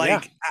Warrior. I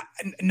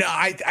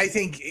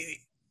think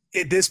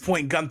at this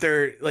point,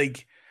 Gunther,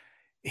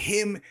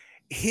 him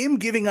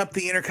giving up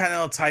the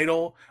Intercontinental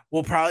title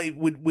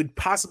would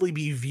possibly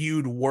be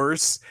viewed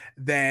worse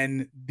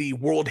than the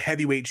World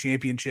Heavyweight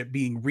Championship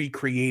being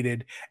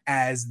recreated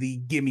as the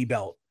gimme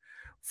belt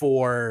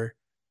for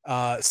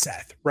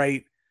Seth,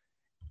 right?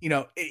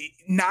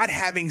 Not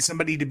having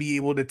somebody to be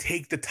able to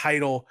take the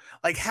title,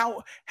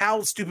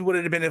 how stupid would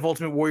it have been if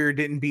Ultimate Warrior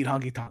didn't beat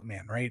Honky Tonk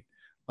Man, right?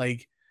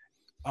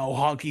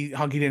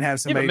 Honky didn't have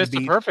somebody to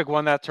beat. Mr. Perfect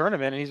won that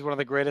tournament, and he's one of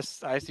the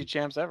greatest IC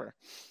champs ever.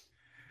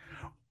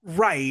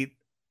 Right.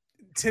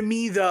 To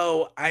me,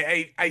 though,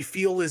 I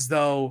feel as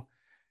though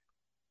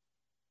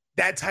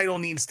that title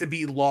needs to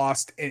be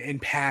lost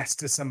and passed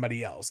to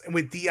somebody else. And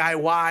with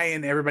DIY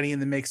and everybody in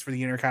the mix for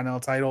the Intercontinental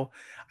title,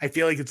 I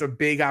feel like it's a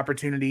big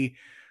opportunity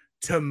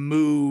to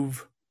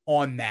move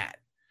on that.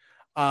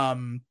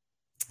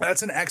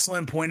 That's an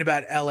excellent point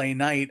about LA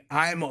Knight.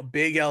 I'm a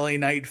big LA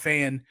Knight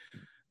fan.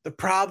 The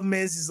problem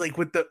is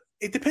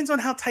it depends on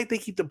how tight they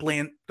keep the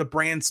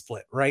brand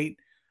split, right?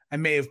 I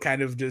may have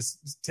kind of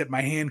just tipped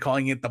my hand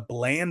calling it the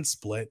bland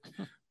split,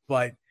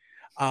 but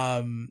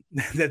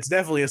That's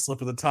definitely a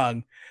slip of the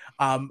tongue.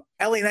 LA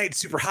Knight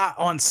super hot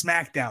on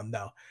SmackDown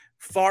though,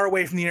 far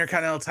away from the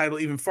Intercontinental title,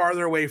 even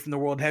farther away from the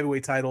World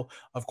Heavyweight title.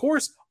 Of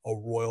course, a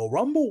Royal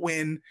Rumble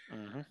win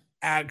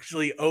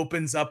actually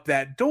opens up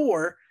that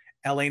door.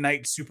 LA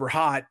Knight super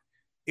hot.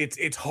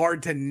 It's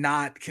hard to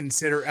not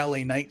consider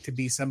LA Knight to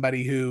be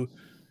somebody who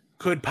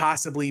could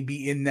possibly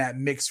be in that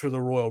mix for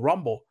the Royal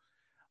Rumble.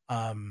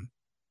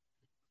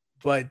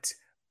 But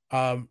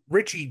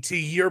Richie, to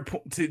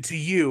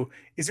you,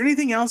 is there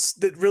anything else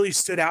that really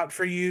stood out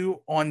for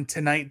you on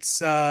tonight's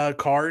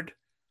card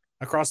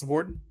across the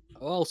board?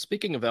 Well,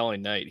 speaking of LA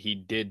Knight, he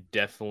did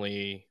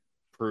definitely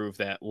prove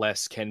that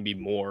less can be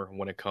more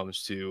when it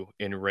comes to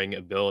in-ring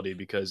ability,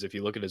 because if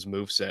you look at his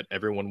moveset,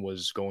 everyone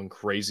was going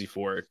crazy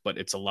for it, but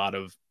it's a lot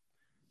of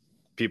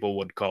people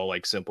would call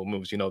like simple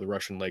moves. You know, the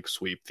Russian leg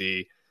sweep,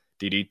 the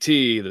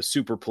DDT, the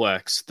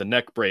superplex, the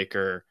neck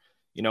breaker,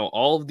 you know,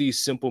 all of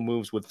these simple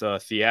moves with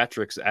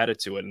theatrics added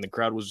to it, and the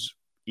crowd was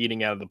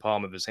eating out of the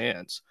palm of his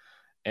hands.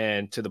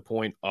 And to the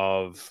point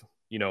of,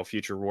 you know,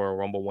 future Royal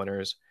Rumble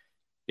winners,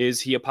 is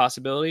he a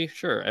possibility?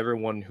 Sure.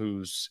 Everyone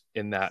who's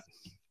in that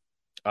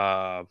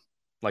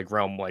like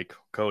realm, like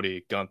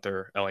Cody,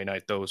 Gunther, LA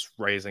Knight, those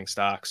raising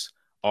stocks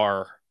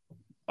are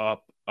a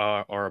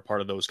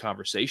part of those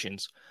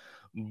conversations.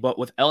 But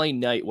with LA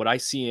Knight, what I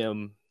see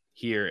him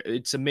here,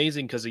 it's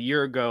amazing because a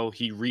year ago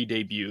he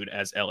re-debuted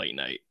as LA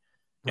Knight.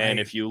 Right. And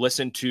if you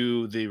listen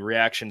to the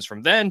reactions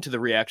from then to the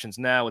reactions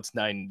now, it's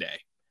night and day.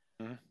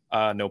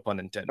 No pun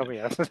intended. Oh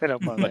yeah, no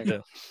pun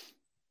intended.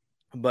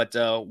 But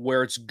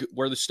where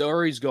the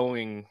story's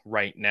going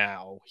right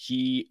now,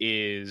 he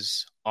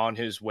is on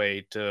his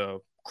way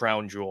to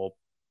Crown Jewel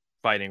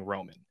fighting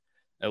Roman.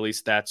 At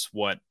least that's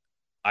what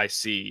I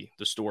see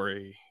the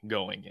story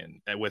going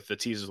in, with the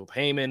teases with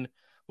Heyman,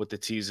 with the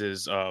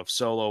teases of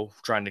Solo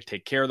trying to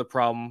take care of the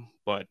problem,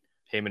 but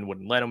Heyman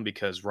wouldn't let him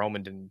because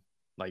Roman didn't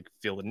like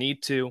feel the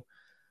need to.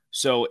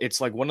 So it's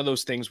like one of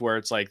those things where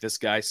it's like this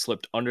guy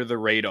slipped under the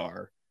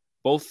radar,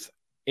 both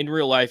in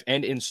real life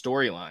and in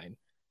storyline.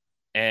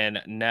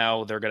 And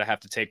now they're going to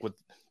have to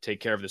take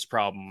care of this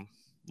problem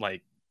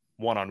like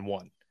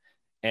one-on-one.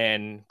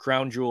 And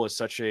Crown Jewel is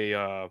such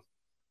a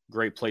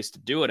great place to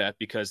do it at,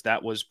 because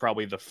that was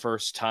probably the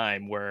first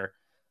time where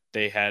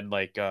they had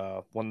like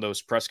one of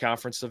those press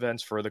conference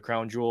events for the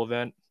Crown Jewel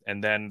event.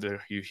 And then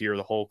you hear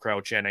the whole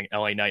crowd chanting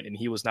LA Knight, and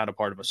he was not a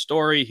part of a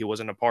story. He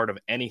wasn't a part of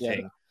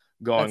anything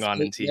going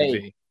on in TV.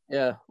 May.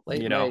 Yeah,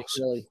 late May,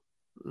 really.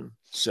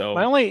 So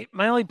my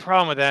only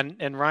problem with that,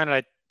 and Ryan and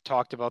I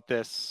talked about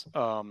this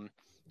on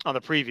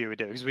the preview we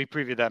did, because we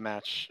previewed that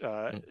match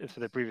for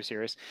the previous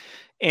series,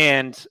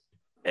 and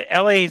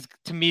LA's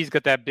to me has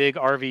got that big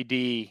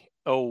RVD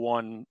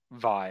 01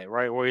 vibe,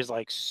 right, where he's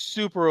like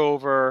super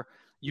over.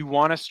 You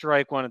want to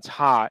strike when it's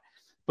hot,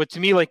 but to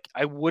me, like,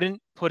 I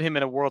wouldn't put him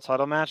in a world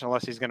title match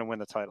unless he's going to win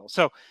the title.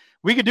 So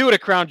we could do it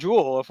at Crown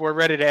Jewel if we're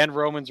ready to end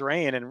Roman's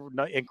reign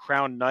and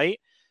crown Knight,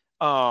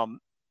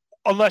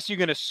 unless you're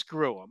going to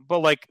screw him. But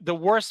like the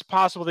worst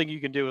possible thing you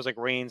can do is like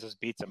Reigns just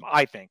beats him.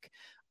 I think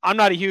I'm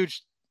not a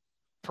huge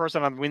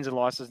person on wins and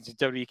losses, and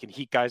WWE can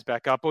heat guys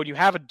back up. But when you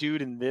have a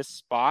dude in this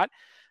spot,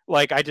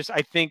 like I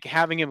think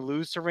having him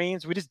lose to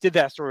Reigns, we just did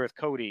that story with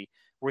Cody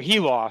where he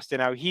lost and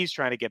now he's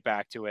trying to get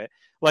back to it.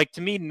 Like,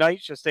 to me,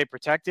 Knight should stay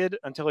protected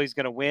until he's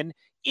going to win,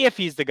 if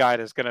he's the guy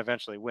that's going to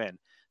eventually win.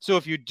 So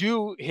if you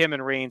do him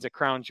and Reigns at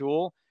Crown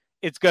Jewel,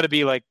 it's going to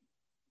be like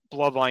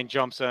Bloodline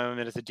jumps him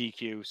and it's a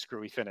DQ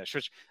screwy finish,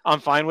 which I'm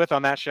fine with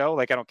on that show.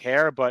 Like, I don't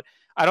care, but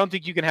I don't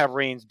think you can have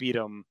Reigns beat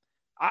him.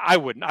 I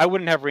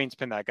wouldn't have Reigns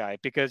pin that guy,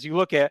 because you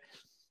look at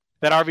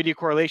that RVD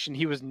correlation,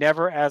 he was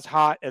never as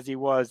hot as he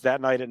was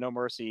that night at No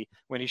Mercy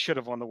when he should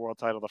have won the world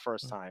title the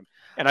first time.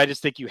 And I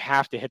just think you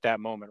have to hit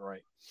that moment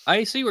right.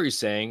 I see what you're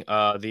saying.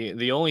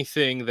 The only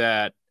thing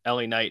that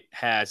LA Knight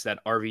has that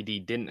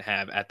RVD didn't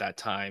have at that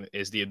time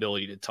is the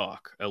ability to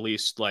talk, at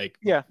least like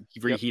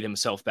reheat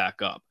himself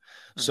back up.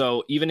 Mm-hmm.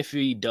 So even if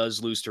he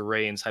does lose to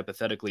Reigns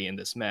hypothetically in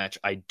this match,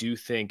 I do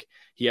think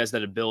he has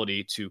that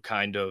ability to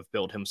kind of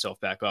build himself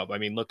back up. I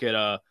mean, look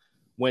at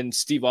when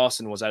Steve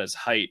Austin was at his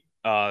height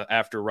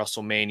after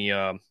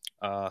WrestleMania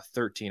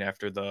 13,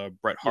 after the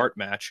Bret Hart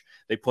match,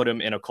 they put him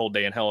in a cold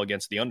day in hell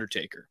against The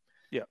Undertaker.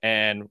 Yeah.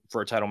 And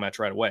for a title match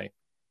right away.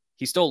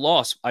 He still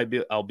lost,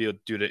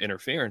 albeit due to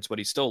interference, but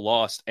he still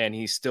lost, and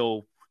he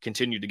still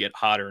continued to get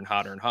hotter and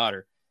hotter and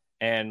hotter.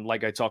 And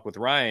like I talked with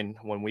Ryan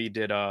when we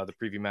did the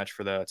preview match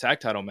for the tag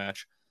title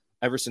match,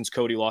 ever since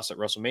Cody lost at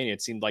WrestleMania,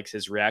 it seemed like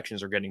his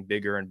reactions are getting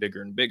bigger and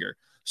bigger and bigger.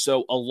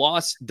 So a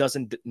loss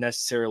doesn't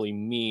necessarily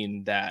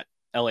mean that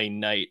LA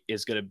Knight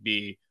is going to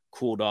be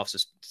cooled off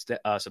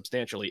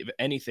substantially. If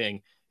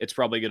anything, it's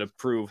probably going to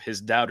prove his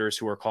doubters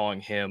who are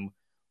calling him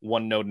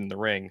one note in the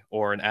ring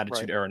or an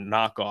attitude or a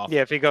knockoff.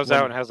 Yeah, if he goes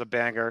out and has a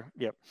banger.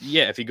 Yep.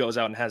 Yeah, if he goes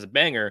out and has a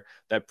banger,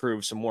 that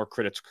proves some more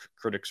critics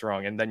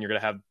wrong. And then you're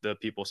going to have the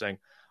people saying,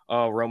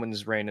 oh,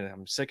 Roman's reign, and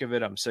I'm sick of it,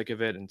 and I'm sick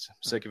of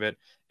it.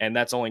 And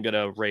that's only going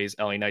to raise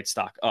LA Knight's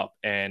stock up.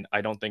 And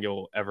I don't think it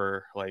will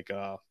ever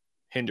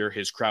hinder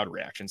his crowd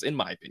reactions, in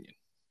my opinion.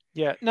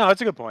 Yeah, no,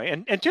 that's a good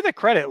point. And to their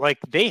credit, like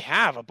they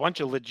have a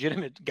bunch of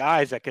legitimate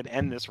guys that could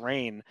end this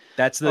reign.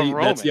 That's the other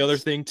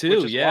Romans, thing too.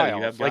 Which is Yeah, wild.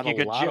 you have like got you a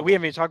could lot of we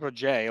haven't them. even talked about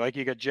Jay. Like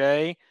you got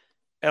Jay,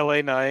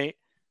 LA Knight,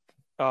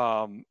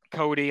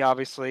 Cody,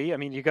 obviously. I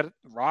mean, you got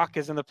Rock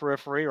is in the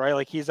periphery, right?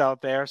 Like he's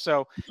out there.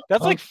 So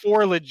that's like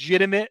 4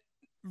 legitimate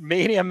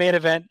Mania main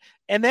event.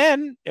 And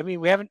then, I mean,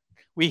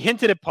 we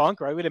hinted at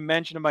Punk, right? We didn't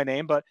mention him by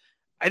name, but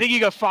I think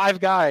you got 5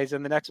 guys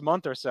in the next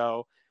month or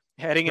so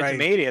heading into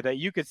Mania that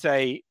you could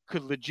say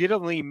could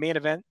legitimately main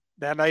event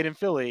that night in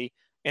Philly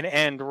and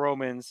end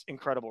Roman's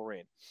incredible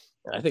reign.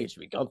 I think it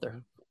should be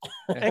Gunther.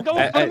 And go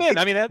put him in.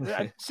 I mean,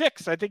 at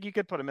 6, I think you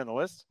could put him in the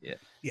list.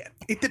 Yeah.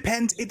 It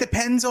depends. It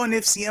depends on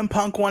if CM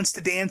Punk wants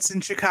to dance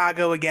in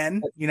Chicago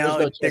again. You know,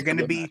 no they're going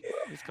to be.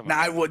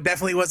 Now, I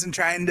definitely wasn't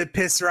trying to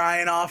piss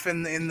Ryan off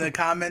in the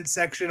comments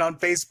section on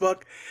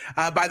Facebook.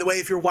 By the way,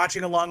 if you're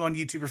watching along on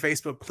YouTube or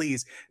Facebook,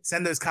 please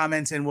send those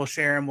comments and we'll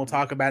share them. We'll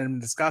talk about them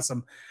and discuss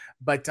them.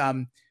 But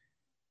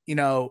you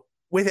know,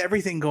 with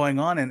everything going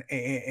on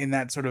in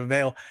that sort of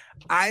veil,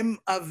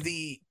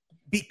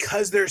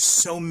 because there's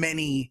so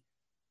many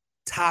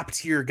top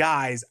tier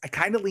guys, I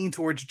kind of lean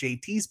towards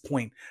JT's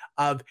point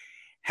of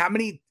how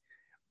many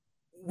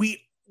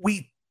we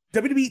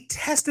WWE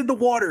tested the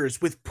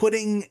waters with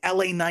putting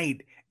LA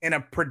Knight in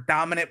a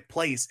predominant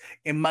place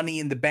in Money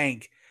in the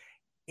Bank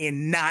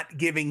and not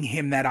giving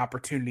him that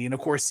opportunity. And of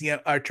course,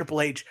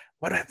 Triple H,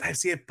 I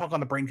see a Punk on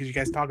the brain because you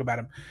guys talk about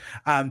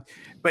him.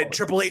 But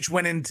Triple H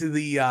went into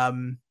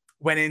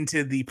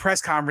the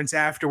press conference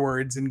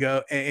afterwards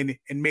and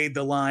made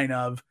the line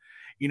of,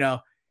 you know,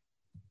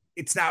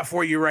 it's not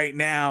for you right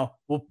now.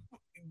 We'll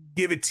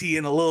give it to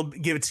you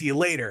give it to you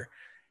later.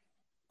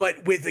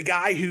 But with a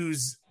guy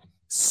who's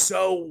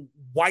so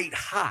white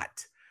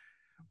hot,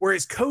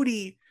 whereas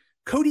Cody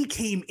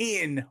came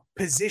in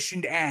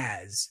positioned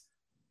as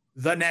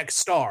the next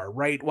star,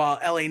 right? While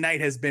LA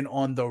Knight has been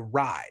on the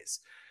rise.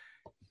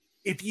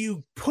 If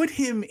you put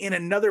him in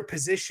another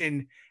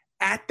position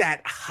at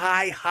that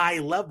high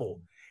level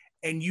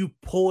and you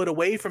pull it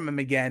away from him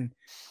again,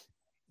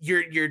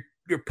 you're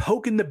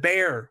poking the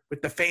bear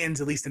with the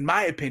fans, at least in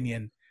my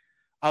opinion,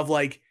 of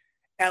like,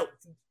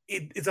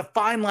 it's a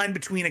fine line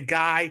between a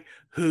guy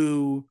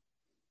who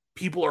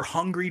people are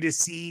hungry to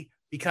see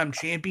become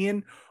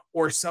champion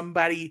or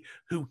somebody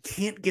who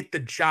can't get the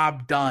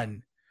job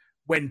done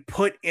when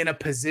put in a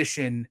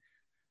position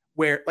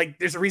where, like,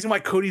 there's a reason why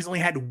Cody's only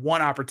had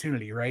one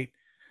opportunity, right?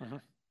 Uh-huh.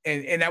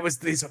 And that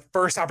was his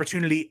first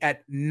opportunity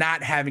at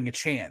not having a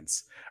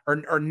chance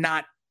or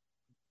not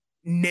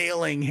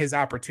nailing his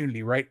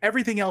opportunity, right?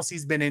 Everything else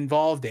he's been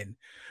involved in,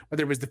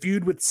 whether it was the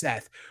feud with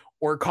Seth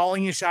or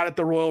calling a shot at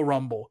the Royal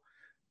Rumble,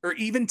 or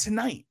even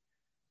tonight,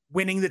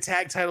 winning the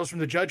tag titles from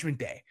the Judgment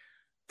Day.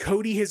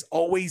 Cody has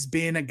always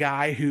been a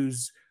guy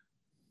who's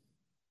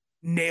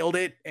nailed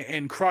it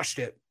and crushed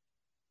it.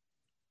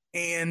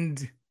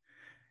 And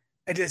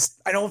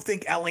I don't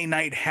think LA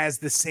Knight has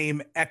the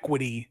same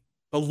equity,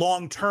 the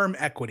long-term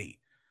equity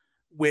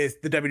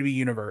with the WWE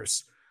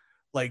Universe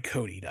like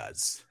Cody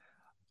does.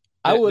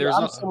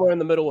 I'm somewhere in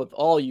the middle with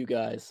all you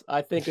guys.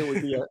 I think it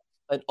would be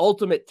an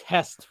ultimate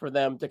test for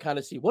them to kind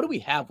of see, what do we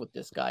have with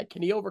this guy?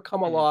 Can he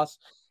overcome a loss?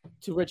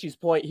 To Richie's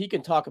point, he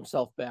can talk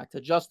himself back.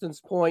 To Justin's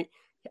point,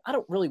 I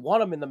don't really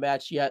want him in the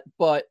match yet,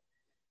 but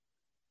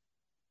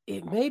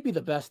it may be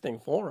the best thing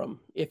for him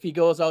if he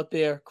goes out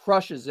there,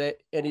 crushes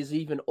it, and is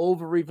even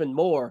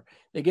more.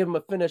 They give him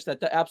a finish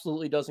that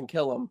absolutely doesn't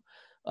kill him.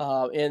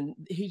 And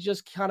he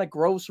just kind of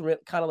grows from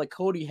it, kind of like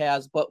Cody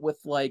has, but with,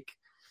 like,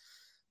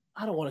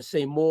 I don't want to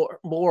say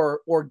more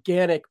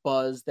organic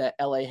buzz that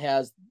LA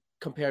has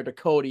compared to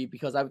Cody,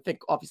 because I would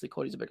think obviously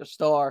Cody's a bigger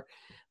star,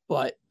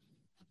 but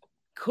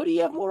could he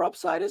have more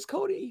upside as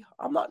Cody?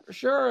 I'm not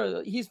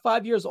sure. He's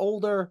 5 years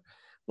older,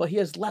 but he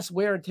has less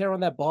wear and tear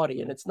on that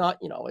body. And it's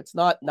not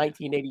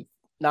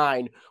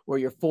 1989 where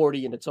you're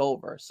 40 and it's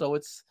over. So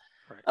it's,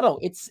 right. I don't know.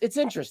 It's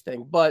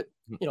interesting, but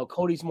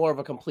Cody's more of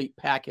a complete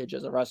package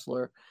as a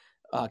wrestler,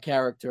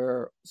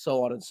 character,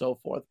 so on and so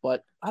forth.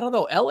 But I don't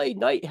know. LA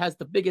Knight has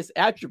the biggest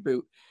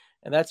attribute,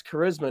 and that's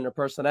charisma and her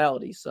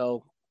personality.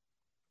 So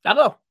I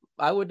don't know.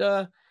 I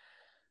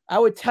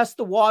would test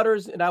the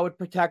waters and I would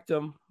protect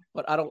him,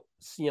 but I don't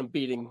see him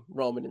beating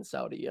Roman in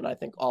Saudi. And I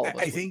think all of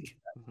us.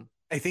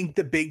 I think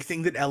the big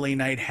thing that LA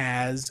Knight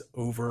has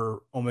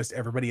over almost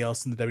everybody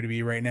else in the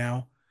WWE right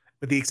now,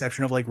 with the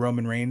exception of like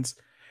Roman Reigns,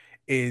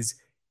 is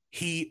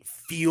he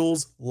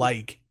feels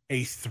like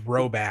a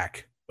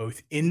throwback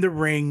both in the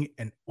ring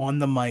and on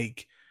the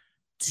mic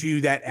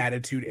to that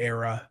Attitude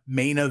Era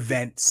main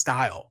event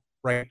style,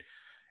 right?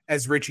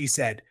 As Richie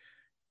said,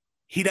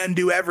 he doesn't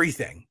do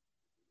everything,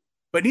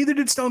 but neither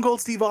did Stone Cold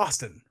Steve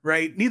Austin,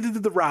 right? Neither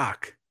did The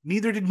Rock,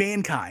 neither did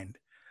Mankind.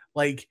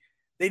 Like,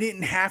 they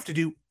didn't have to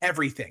do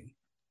everything,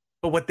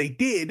 but what they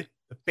did,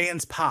 the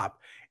fans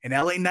pop. And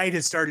LA Knight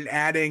has started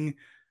adding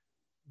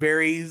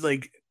very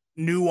like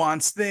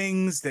nuanced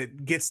things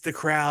that gets the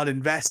crowd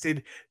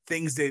invested,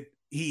 things that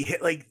he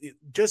hit, like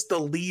just the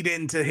lead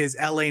into his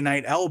LA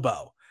Knight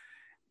elbow,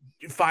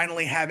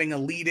 finally having a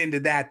lead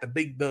into that,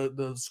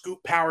 the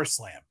scoop power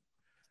slam,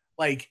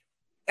 like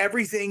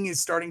everything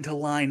is starting to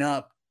line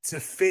up to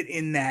fit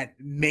in that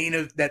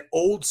that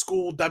old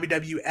school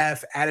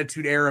WWF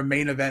Attitude Era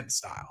main event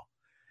style.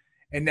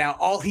 And now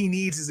all he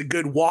needs is a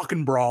good walk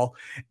and brawl,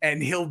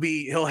 and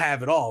he'll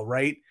have it all,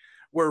 right?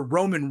 Where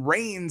Roman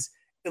Reigns,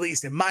 at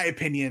least in my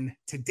opinion,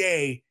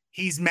 today,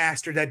 he's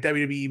mastered that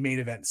WWE main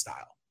event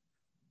style.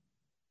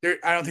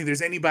 I don't think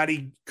there's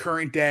anybody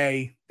current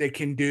day that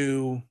can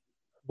do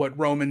what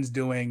Roman's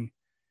doing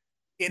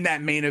in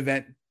that main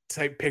event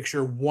type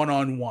picture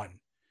one-on-one.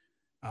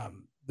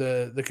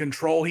 The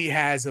control he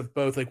has of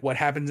both like what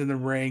happens in the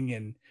ring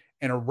and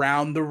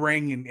around the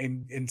ring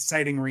and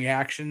inciting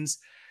reactions,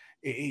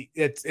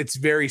 it's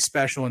very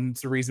special, and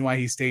it's the reason why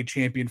he stayed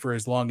champion for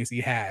as long as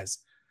he has.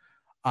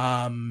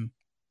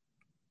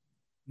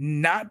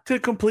 Not to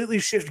completely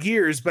shift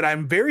gears, but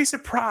I'm very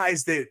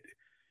surprised that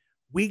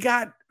we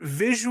got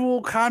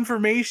visual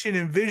confirmation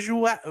and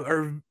visual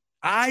or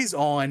eyes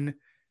on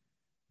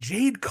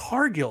Jade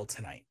Cargill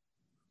tonight.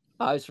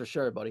 Eyes for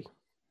sure, buddy.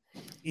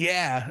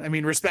 Yeah, I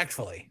mean,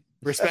 respectfully.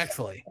 It's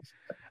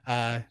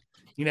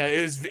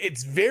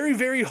very,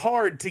 very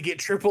hard to get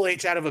Triple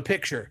H out of a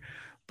picture,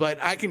 but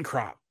I can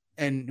crop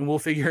and we'll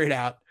figure it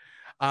out.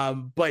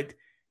 But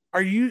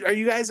are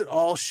you guys at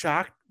all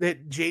shocked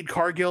that Jade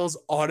Cargill's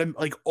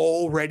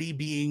already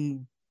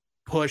being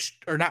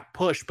pushed, or not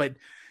pushed, but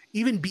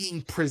even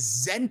being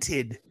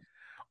presented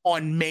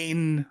on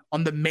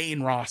the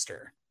main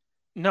roster?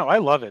 No, I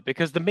love it,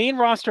 because the main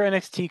roster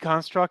NXT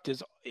construct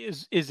is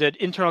an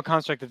internal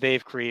construct that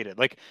they've created.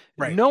 Like,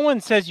 right. No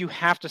one says you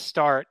have to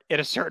start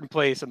at a certain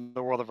place in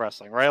the world of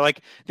wrestling, right?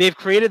 Like, they've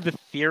created the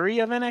theory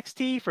of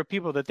NXT for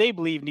people that they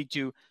believe need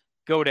to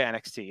go to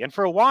NXT. And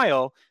for a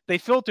while, they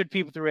filtered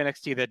people through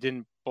NXT that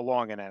didn't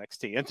belong in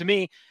NXT. And to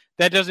me,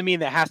 that doesn't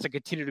mean that has to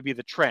continue to be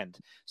the trend.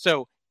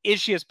 So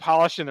is she as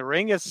polished in the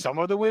ring as some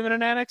of the women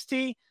in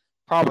NXT?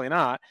 Probably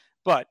not.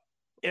 But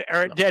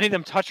did any of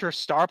them touch her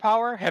star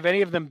power? Have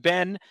any of them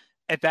been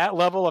at that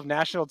level of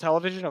national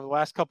television over the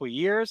last couple of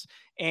years?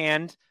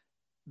 And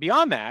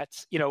beyond that,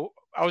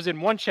 I was in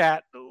one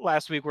chat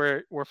last week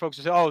where folks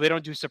would say, oh, they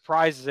don't do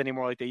surprises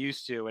anymore like they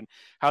used to, and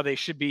how they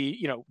should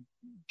be,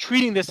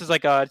 treating this as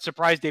like a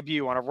surprise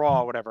debut on a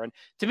Raw or whatever. And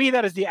to me,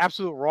 that is the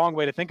absolute wrong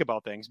way to think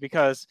about things,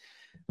 because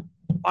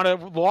on a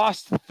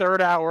lost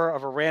third hour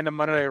of a random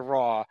Monday Night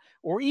Raw,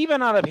 or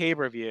even on a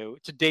pay-per-view,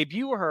 to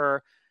debut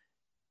her,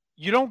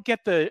 you don't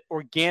get the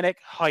organic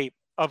hype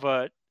of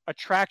a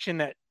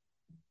attraction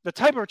the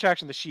type of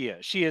attraction that she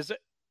is. She is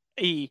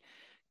a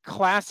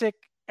classic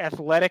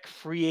athletic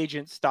free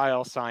agent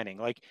style signing.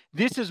 Like,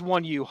 this is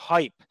one you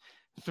hype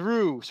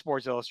through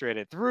Sports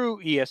Illustrated,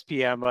 through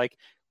ESPN. Like,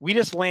 we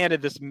just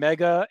landed this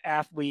mega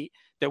athlete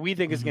that we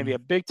think is going to be a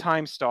big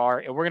time star,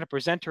 and we're going to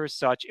present her as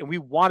such, and we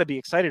want to be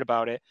excited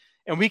about it.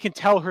 And we can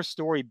tell her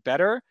story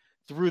better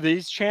through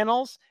these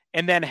channels,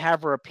 and then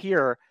have her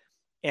appear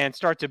and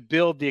start to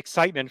build the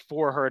excitement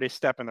for her to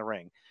step in the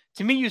ring.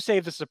 To me, you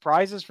save the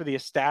surprises for the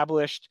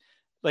established,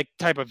 like,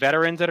 type of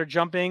veterans that are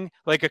jumping,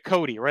 like a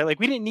Cody, right? Like,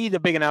 we didn't need the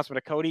big announcement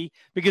of Cody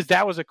because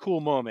that was a cool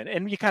moment,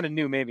 and you kind of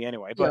knew maybe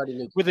anyway. But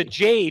with a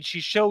Jade,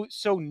 she's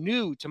so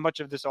new to much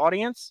of this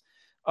audience,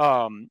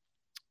 while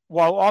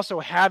also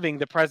having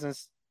the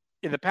presence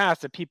in the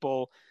past that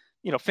people,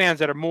 fans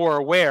that are more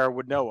aware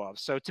would know of.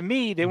 So to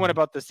me, they went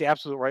about this the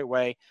absolute right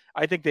way.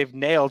 I think they've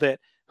nailed it.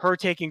 Her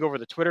taking over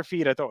the Twitter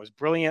feed, I thought was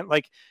brilliant.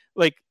 Like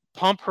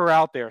pump her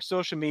out there,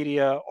 social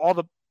media, all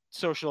the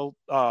social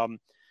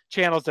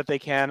channels that they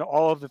can,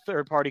 all of the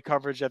third-party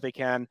coverage that they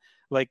can.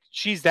 Like,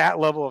 she's that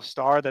level of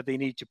star that they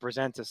need to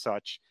present as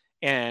such.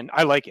 And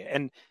I like it.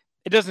 And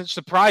it doesn't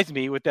surprise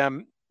me with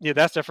them.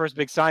 That's their first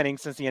big signing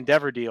since the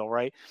Endeavor deal,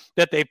 right?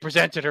 That they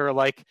presented her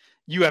like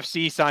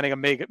UFC signing a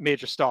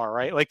major star,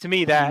 right? Like, to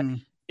me, that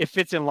it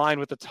fits in line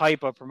with the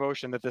type of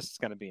promotion that this is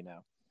going to be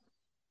now.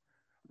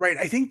 Right.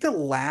 I think the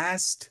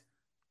last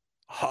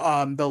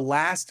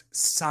WWE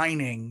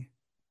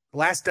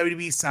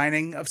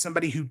signing of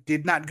somebody who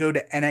did not go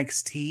to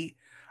NXT,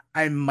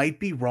 I might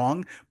be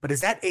wrong, but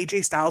is that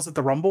AJ Styles at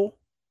the Rumble?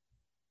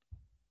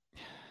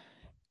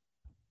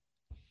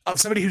 Of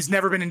somebody who's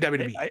never been in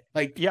WWE.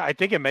 I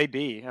think it may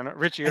be.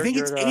 Richie, I think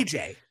it's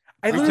AJ.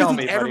 I literally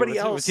think everybody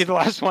else. Was he the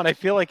last one? I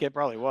feel like it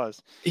probably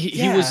was.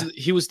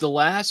 He was the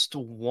last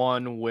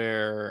one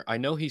where I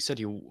know he said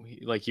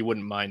he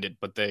wouldn't mind it,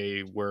 but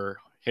they were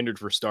hindered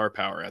for star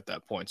power at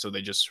that point, so they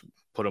just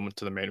put him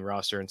to the main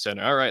roster and said,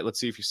 all right,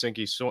 let's see if you sink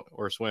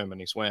or swim, and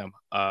he swam.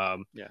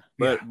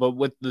 But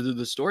with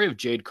the story of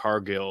Jade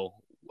Cargill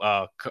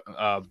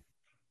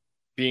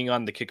being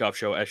on the kickoff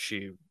show as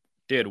she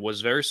did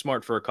was very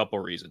smart for a couple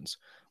reasons.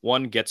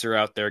 One, gets her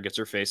out there, gets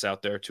her face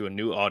out there to a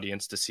new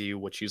audience to see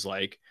what she's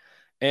like,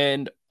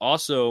 and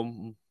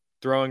also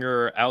throwing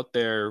her out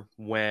there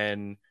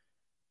when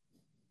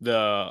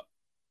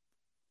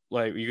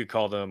you could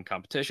call them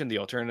competition, the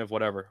alternative,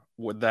 whatever,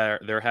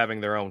 they're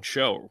having their own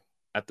show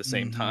at the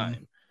same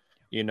time,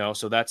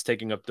 so that's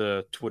taking up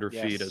the Twitter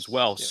feed as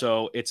well. Yeah.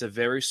 So it's a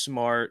very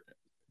smart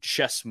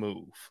chess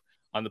move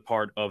on the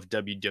part of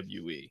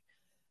WWE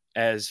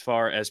as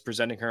far as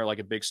presenting her like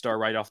a big star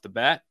right off the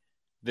bat.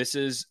 this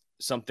is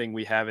something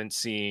we haven't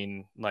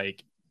seen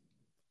like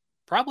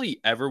probably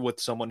ever with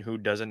someone who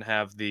doesn't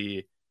have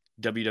the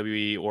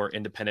WWE or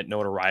independent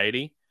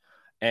notoriety.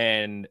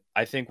 And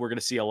I think we're going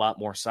to see a lot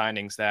more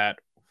signings that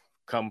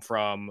come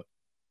from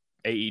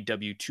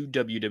AEW to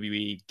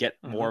WWE, get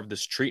more of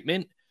this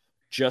treatment,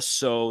 just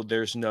so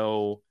there's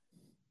no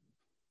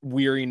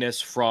weariness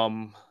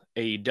from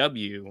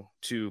AEW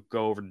to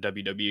go over to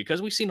WWE,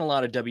 because we've seen a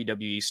lot of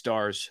WWE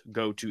stars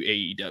go to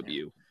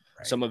AEW.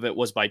 Right. Some of it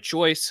was by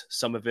choice,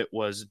 some of it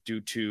was due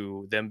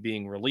to them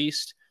being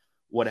released,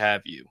 what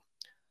have you.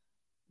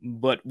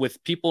 But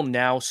with people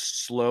now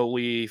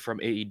slowly from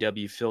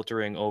AEW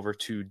filtering over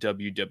to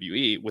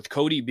WWE, with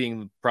Cody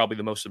being probably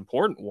the most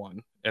important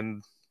one,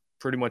 and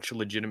pretty much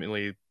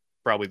legitimately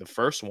probably the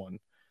first one,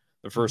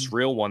 the first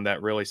real one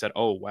that really said,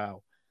 oh,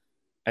 wow.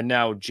 And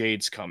now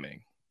Jade's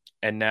coming.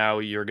 And now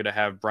you're going to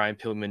have Brian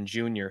Pillman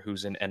Jr.,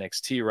 who's in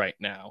NXT right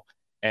now.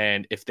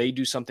 And if they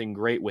do something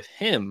great with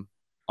him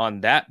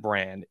on that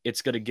brand,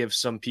 it's going to give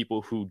some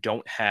people who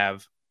don't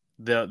have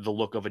the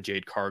look of a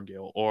Jade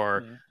Cargill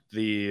or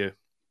the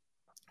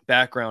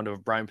background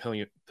of Brian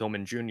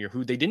Pillman Jr.,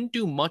 who they didn't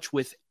do much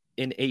with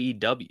in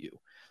AEW.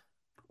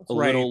 A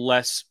little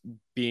less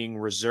being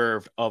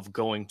reserved of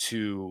going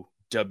to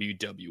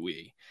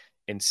WWE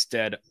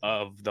instead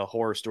of the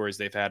horror stories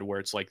they've had where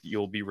it's like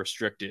you'll be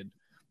restricted.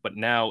 But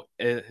now,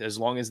 as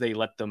long as they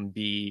let them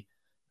be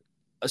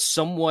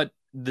somewhat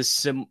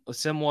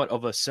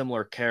of a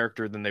similar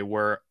character than they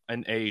were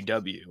in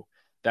AEW,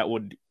 that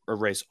would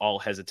erase all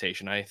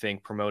hesitation. I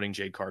think promoting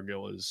Jade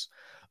Cargill is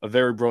a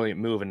very brilliant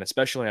move, and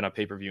especially on a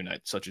pay-per-view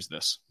night such as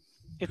this.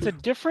 It's a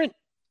different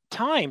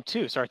time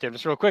too. Sorry, Tim,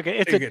 just real quick.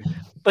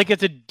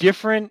 It's a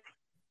different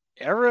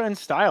era and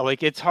style.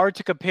 Like, it's hard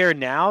to compare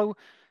now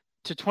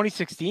to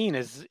 2016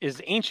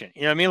 is ancient.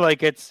 You know what I mean?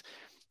 Like, it's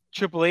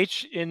Triple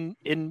H in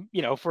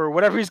for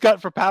whatever he's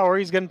got for power,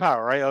 he's getting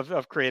power, right?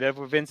 Of creative.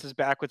 Vince is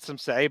back with some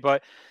say,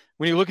 but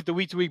when you look at the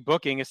week-to-week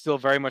booking, it still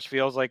very much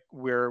feels like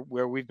where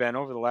we've been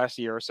over the last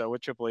year or so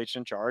with Triple H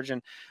in charge.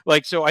 And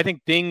so I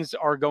think things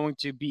are going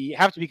to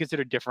have to be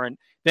considered different.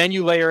 Then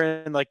you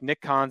layer in like Nick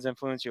Khan's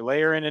influence, you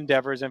layer in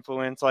Endeavor's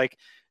influence. Like,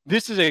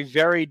 this is a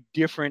very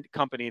different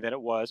company than it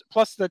was.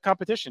 Plus the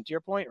competition, to your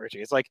point, Richie.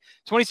 It's like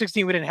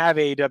 2016, we didn't have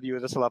AEW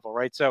at this level,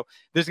 right? So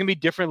there's going to be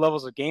different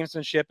levels of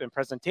gamesmanship and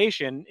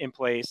presentation in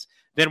place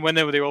than when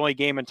they were the only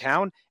game in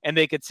town and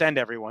they could send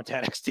everyone to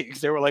NXT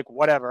because they were like,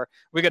 whatever,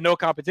 we got no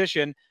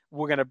competition.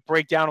 We're going to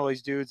break down all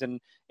these dudes and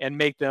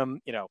make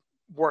them,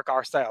 work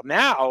our style.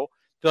 Now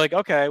they're like,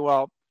 okay,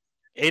 well,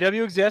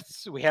 AEW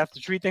exists. We have to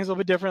treat things a little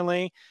bit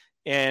differently.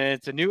 And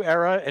it's a new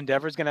era.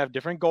 Endeavor's going to have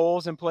different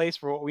goals in place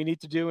for what we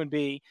need to do and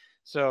be.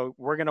 So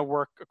we're going to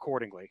work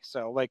accordingly.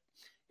 So, like,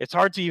 it's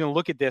hard to even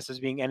look at this as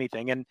being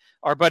anything. And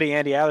our buddy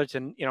Andy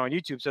Atherton, on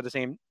YouTube said the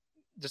same,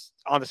 just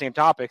on the same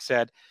topic,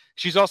 said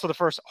she's also the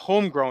first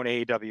homegrown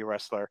AEW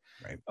wrestler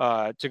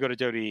to go to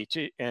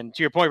WWE. And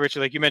to your point,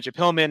 Richard, like you mentioned,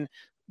 Pillman,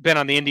 been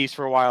on the indies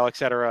for a while,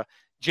 etc.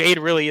 Jade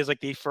really is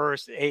like the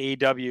first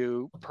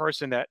AEW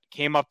person that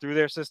came up through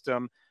their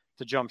system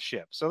to jump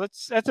ship. So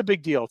that's a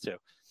big deal too.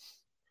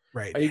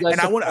 Right. Are you guys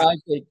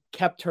surprised they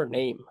kept her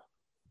name?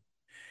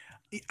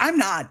 I'm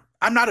not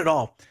at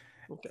all.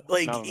 Okay.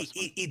 Like,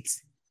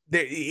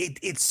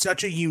 it's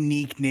such a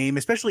unique name,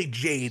 especially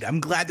Jade. I'm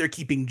glad they're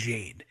keeping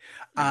Jade.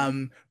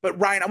 But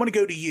Ryan, I want to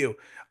go to you.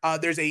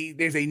 There's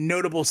a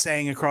notable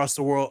saying across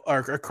the world, or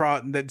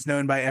across, that's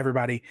known by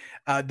everybody.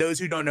 Those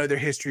who don't know their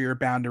history are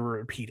bound to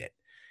repeat it.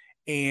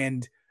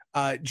 And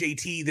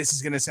JT, this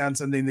is going to sound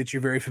something that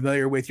you're very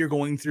familiar with. You're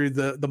going through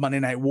the Monday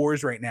Night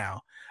Wars right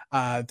now,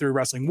 through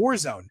Wrestling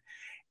Warzone.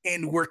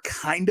 And we're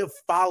kind of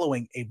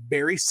following a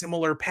very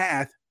similar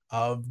path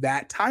of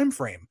that time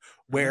frame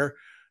where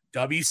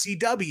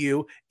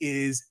WCW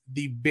is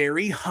the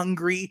very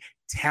hungry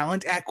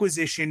talent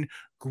acquisition,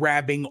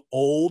 grabbing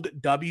old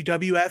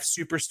WWF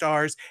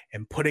superstars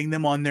and putting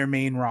them on their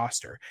main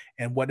roster.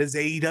 And what has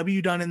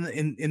AEW done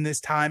in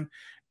this time?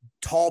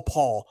 Tall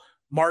Paul,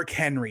 Mark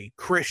Henry,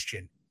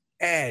 Christian,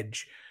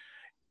 Edge,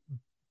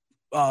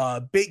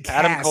 Big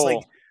Cass, Adam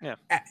Cole.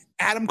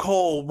 Adam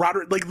Cole,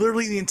 Roderick, like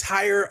literally the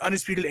entire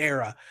Undisputed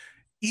Era.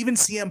 Even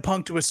CM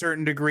Punk to a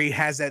certain degree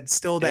has that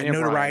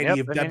notoriety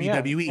of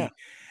WWE.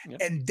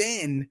 Yep. And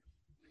then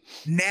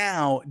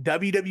now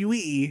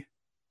WWE,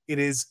 it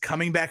is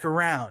coming back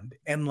around.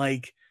 And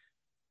like,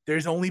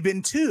 there's only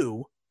been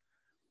two,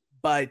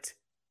 but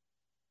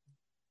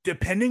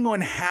depending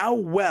on how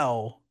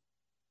well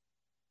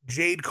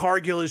Jade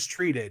Cargill is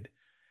treated,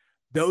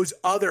 those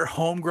other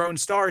homegrown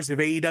stars, if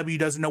AEW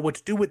doesn't know what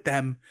to do with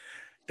them,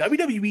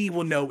 WWE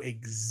will know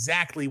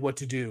exactly what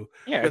to do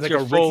with like a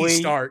Ricky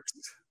Starks.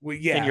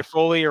 And your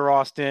Foley, your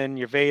Austin,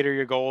 your Vader,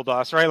 your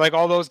Goldust, right? Like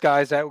all those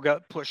guys that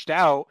got pushed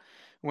out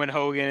when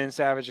Hogan and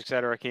Savage, et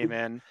cetera, came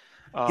in.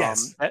 So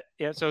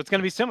it's going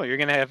to be similar. You're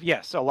going to have,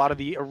 a lot of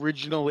the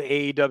original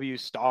AEW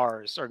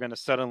stars are going to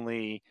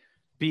suddenly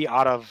be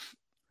out of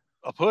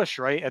a push,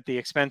 right, at the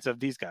expense of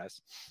these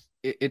guys.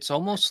 It's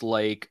almost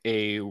like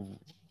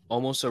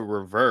almost a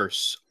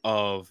reverse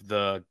of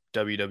the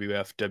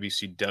WWF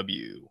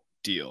WCW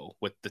deal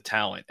with the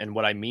talent. And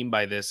what I mean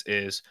by this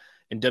is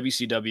in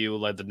WCW,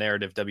 led the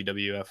narrative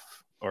WWF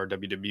or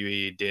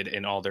WWE did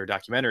in all their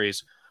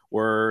documentaries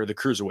were the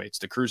cruiserweights.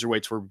 The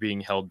cruiserweights were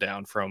being held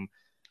down from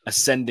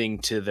ascending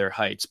to their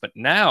heights. But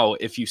now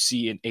if you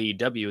see in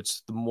AEW,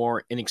 it's the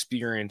more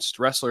inexperienced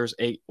wrestlers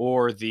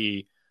or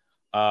the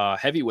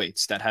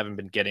heavyweights that haven't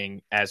been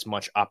getting as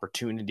much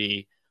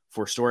opportunity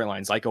for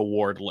storylines, like a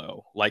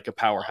Wardlow, like a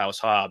Powerhouse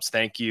Hobbs.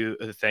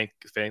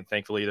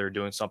 Thankfully, they're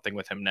doing something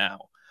with him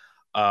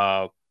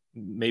now.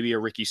 Maybe a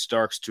Ricky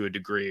Starks to a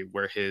degree,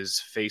 where his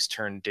face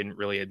turn didn't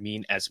really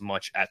mean as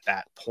much at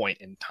that point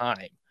in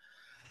time.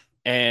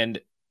 And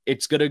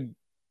it's going to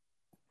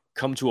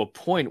come to a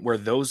point where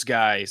those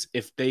guys,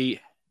 if they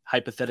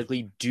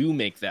hypothetically do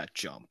make that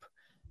jump,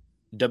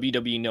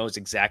 WWE knows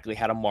exactly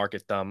how to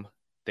market them.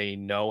 They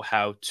know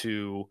how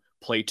to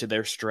play to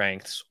their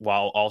strengths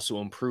while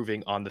also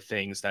improving on the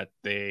things that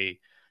they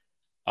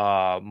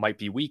might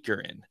be weaker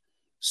in.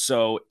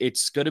 So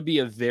it's going to be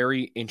a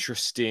very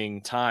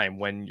interesting time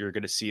when you're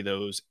going to see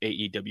those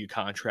AEW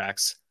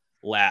contracts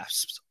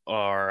lapse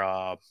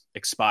or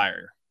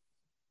expire.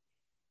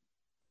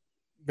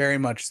 Very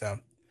much so.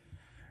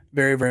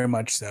 Very, very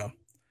much so.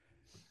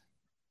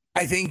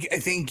 I think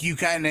you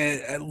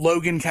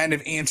Logan kind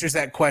of answers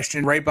that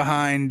question right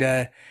behind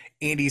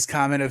Andy's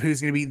comment of who's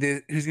going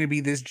to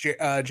be this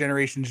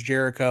generation's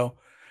Jericho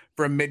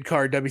from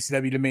mid-card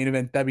WCW to main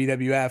event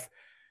WWF.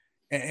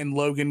 And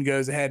Logan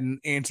goes ahead and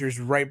answers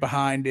right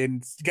behind,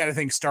 and you got to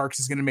think Starks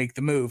is going to make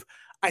the move.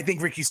 I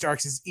think Ricky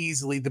Starks is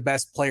easily the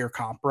best player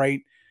comp,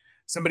 right?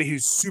 Somebody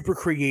who's super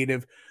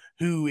creative,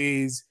 who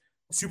is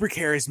super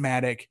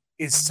charismatic,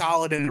 is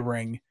solid in the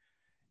ring,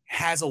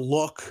 has a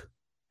look,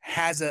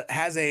 has a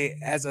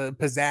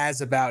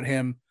pizzazz about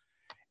him,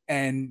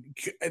 and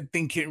I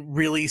think it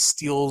really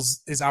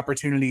steals his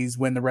opportunities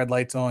when the red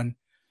light's on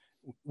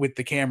with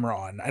the camera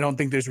on. I don't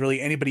think there's really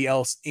anybody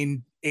else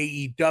in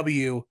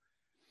AEW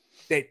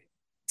that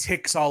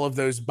ticks all of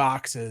those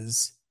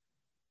boxes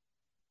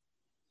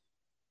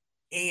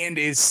and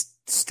is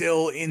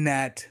still in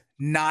that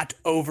not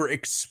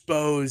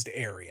overexposed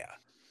area.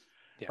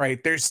 Yeah.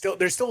 Right. There's still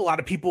a lot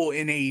of people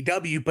in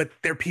AEW, but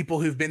they're people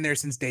who've been there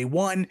since day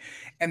one.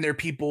 And they're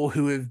people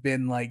who have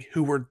been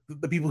who were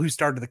the people who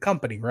started the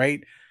company,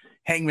 right?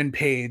 Hangman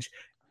Page,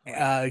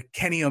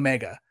 Kenny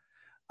Omega.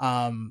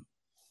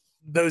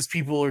 Those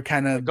people are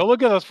kind of, go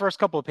look at those first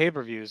couple of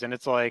pay-per-views, and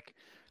it's like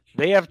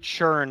they have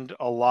churned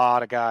a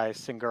lot of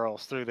guys and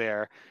girls through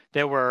there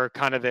that were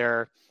kind of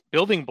their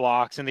building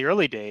blocks in the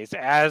early days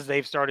as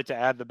they've started to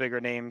add the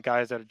bigger name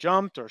guys that have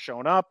jumped or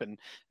shown up, and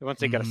once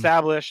they get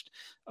established.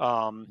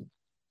 So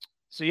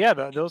yeah,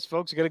 those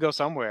folks are going to go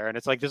somewhere, and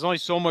it's like there's only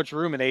so much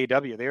room in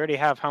AEW. They already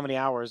have how many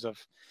hours of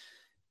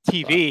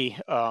TV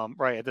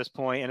right at this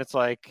point, and it's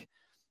like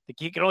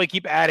you can only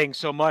keep adding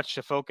so much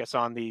to focus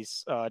on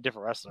these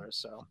different wrestlers.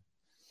 So,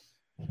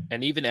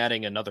 and even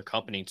adding another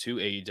company to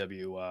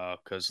AEW,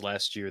 because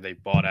last year they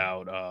bought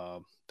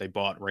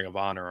Ring of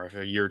Honor,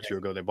 or a year or two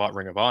ago they bought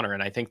Ring of Honor,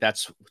 and I think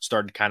that's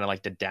started kind of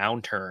like the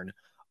downturn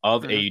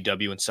of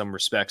AEW in some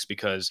respects,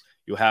 because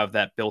you have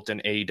that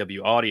built-in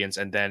AEW audience,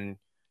 and then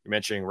you're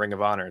mentioning Ring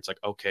of Honor. It's like,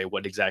 okay,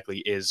 what exactly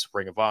is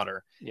Ring of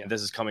Honor? Yeah. And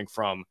this is coming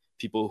from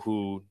people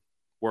who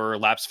were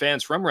lapsed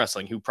fans from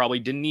wrestling who probably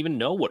didn't even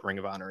know what Ring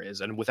of Honor is.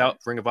 And without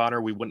Ring of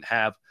Honor, we wouldn't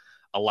have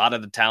a lot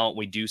of the talent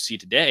we do see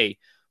today.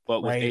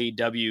 But with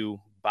AEW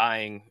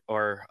buying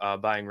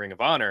Ring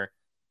of Honor,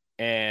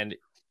 and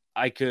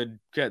I'm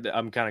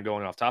kind of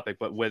going off topic,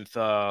 but with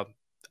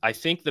I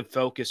think the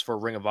focus for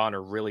Ring of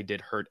Honor really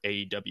did hurt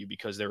AEW,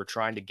 because they were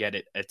trying to get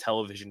it a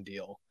television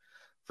deal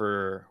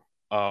for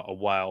a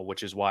while,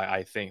 which is why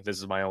I think, this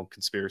is my own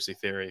conspiracy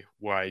theory,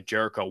 why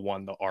Jericho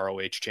won the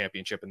ROH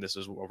championship. And this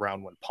is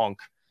around when Punk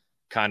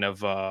kind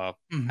of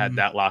had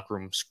that locker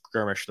room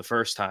skirmish the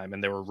first time.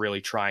 And they were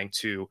really trying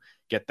to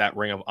get that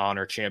Ring of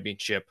Honor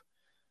championship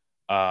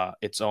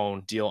its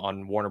own deal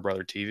on Warner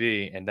Brother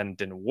TV. And then it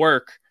didn't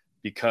work,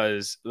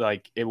 because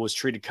it was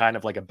treated kind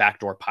of like a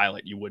backdoor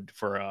pilot you would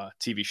for a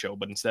TV show.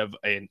 But instead of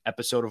an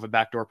episode of a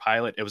backdoor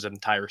pilot, it was an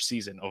entire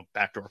season of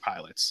backdoor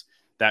pilots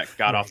that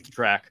got off the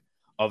track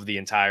of the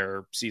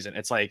entire season.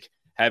 It's like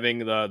having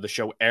the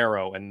show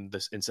Arrow, and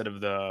this, instead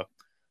of the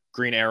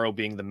Green Arrow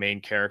being the main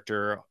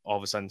character, all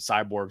of a sudden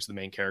Cyborg's the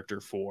main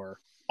character for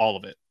all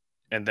of it.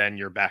 And then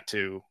you're back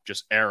to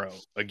just Arrow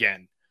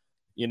again.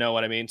 You know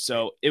what I mean?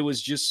 So it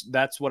was just,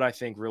 that's what I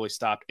think really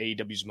stopped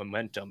AEW's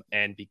momentum.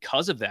 And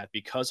because of that,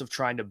 because of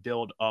trying to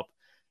build up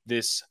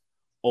this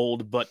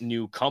old but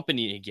new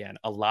company again,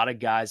 a lot of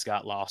guys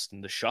got lost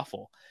in the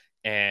shuffle.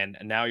 And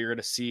now you're going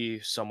to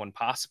see someone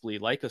possibly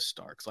like a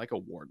Starks, like a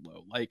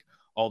Wardlow, like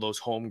all those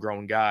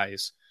homegrown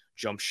guys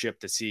jump ship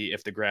to see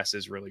if the grass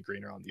is really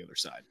greener on the other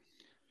side.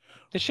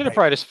 They should have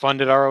probably just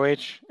funded ROH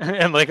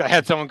and I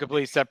had someone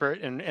completely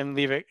separate and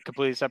leave it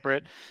completely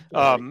separate.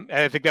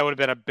 I think that would have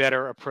been a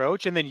better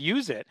approach, and then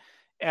use it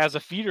as a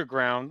feeder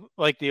ground,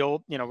 like the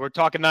old, we're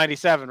talking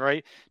 97,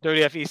 right?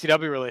 WWF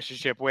ECW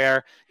relationship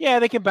where, yeah,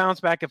 they can bounce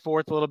back and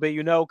forth a little bit,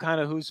 kind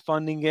of who's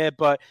funding it,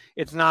 but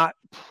it's not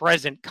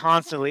present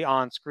constantly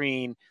on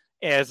screen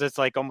as it's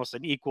like almost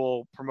an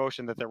equal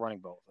promotion that they're running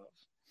both of.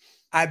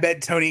 I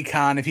bet Tony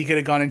Khan, if he could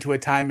have gone into a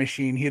time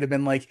machine, he'd have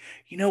been like,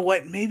 you know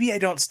what? Maybe I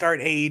don't start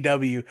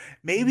AEW.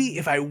 Maybe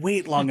if I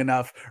wait long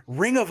enough,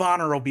 Ring of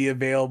Honor will be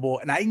available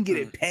and I can get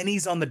it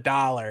pennies on the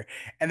dollar.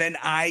 And then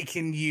I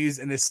can use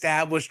an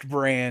established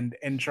brand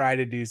and try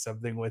to do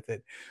something with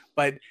it.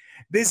 But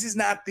this is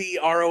not the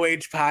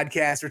ROH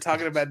podcast. We're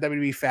talking about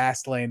WWE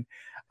Fastlane.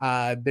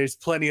 There's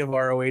plenty of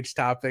ROH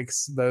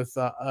topics, both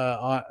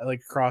like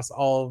across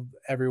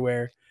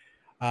everywhere.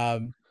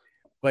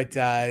 But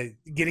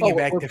getting it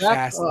back to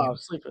Fastlane. Oh,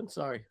 sleeping.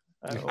 Sorry.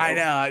 I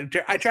know.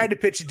 I tried to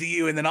pitch it to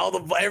you, and then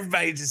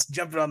everybody just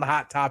jumped on the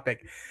hot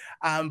topic.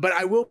 But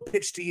I will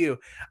pitch to you.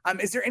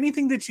 Is there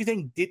anything that you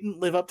think didn't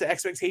live up to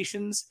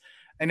expectations?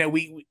 I know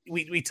we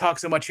talk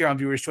so much here on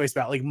Viewer's Choice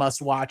about like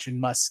must watch and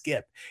must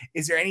skip.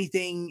 Is there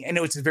anything? I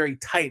know it's a very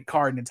tight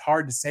card, and it's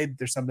hard to say that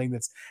there's something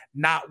that's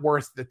not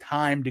worth the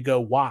time to go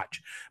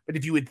watch. But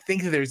if you would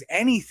think that there's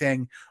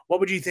anything, what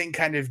would you think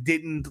kind of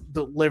didn't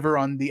deliver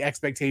on the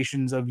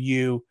expectations of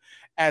you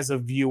as a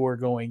viewer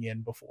going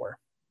in before?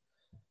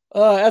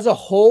 As a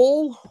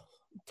whole,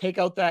 take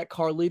out that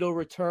Carlito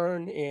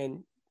return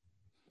and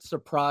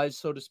surprise,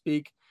 so to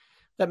speak.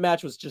 That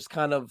match was just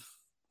kind of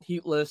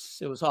heatless.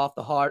 It was off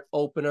the heart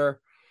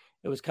opener.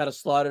 It was kind of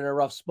slotted in a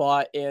rough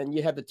spot, and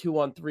you had the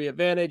 2-on-3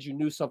 advantage. You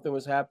knew something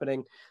was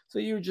happening, so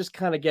you were just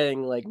kind of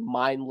getting like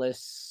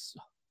mindless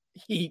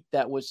heat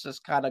that was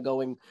just kind of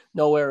going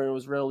nowhere, and it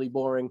was really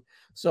boring.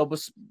 So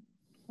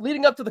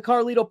leading up to the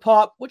Carlito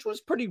pop, which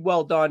was pretty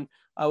well done,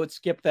 I would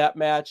skip that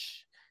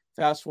match,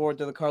 fast forward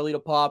to the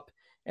Carlito pop,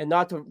 and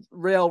not to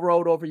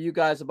railroad over you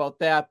guys about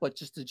that, but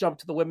just to jump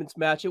to the women's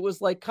match. It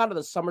was like kind of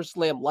the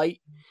SummerSlam light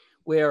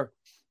where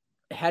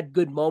had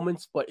good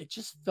moments, but it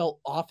just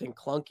felt off and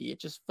clunky. It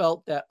just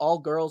felt that all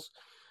girls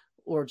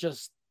were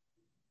just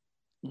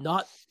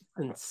not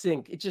in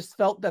sync. It just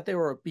felt that they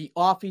were beat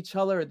off each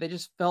other. They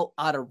just felt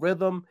out of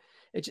rhythm.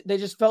 They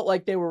just felt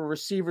like they were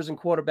receivers and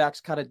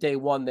quarterbacks kind of day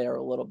one there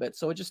a little bit.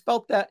 So it just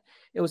felt that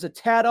it was a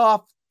tad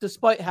off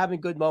despite having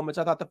good moments.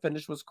 I thought the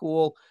finish was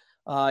cool.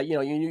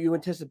 You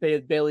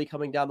anticipated Bayley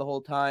coming down the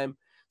whole time.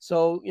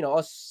 So,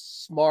 us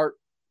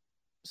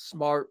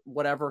smart,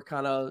 whatever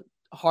kind of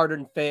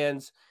hardened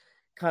fans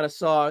kind of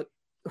saw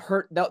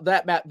hurt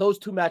those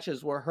two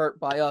matches were hurt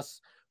by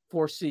us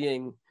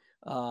foreseeing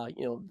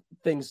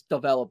things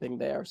developing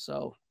there.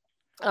 So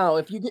I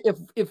don't know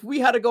if we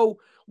had to go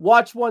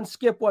watch one,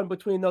 skip one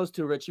between those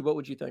two, Richie, what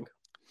would you think?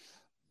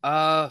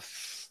 But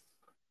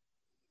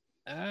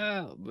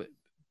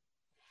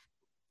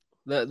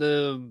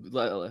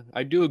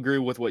I do agree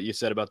with what you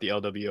said about the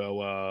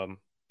LWO,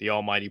 the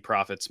Almighty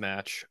Prophets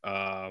match.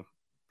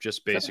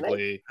 Just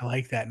basically, I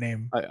like that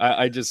name.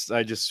 I just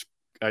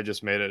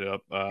made it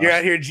up. You're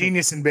out here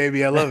geniusing,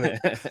 baby. I love it.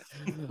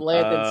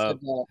 Landon said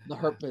the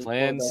hurt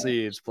plan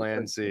seeds.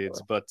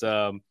 But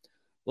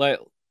like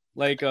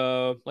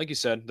you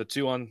said, the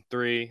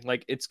 2-on-3,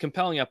 like it's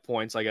compelling at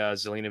points. Like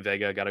Zelina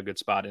Vega got a good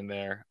spot in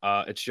there.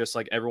 It's just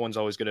like everyone's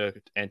always gonna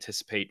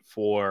anticipate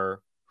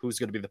for who's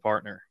gonna be the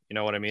partner. You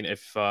know what I mean?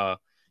 If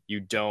you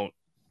don't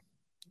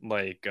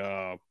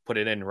put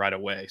it in right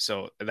away,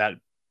 so that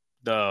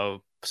the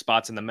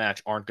spots in the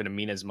match aren't going to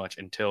mean as much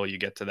until you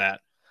get to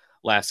that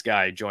last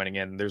guy joining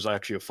in. There's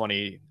actually a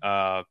funny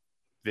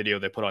video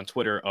they put on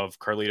Twitter of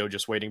Carlito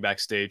just waiting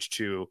backstage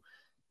to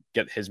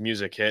get his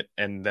music hit,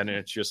 and then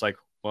it's just like,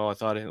 well, I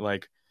thought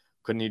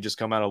couldn't he just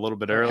come out a little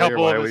bit earlier?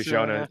 Why are we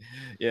showing it?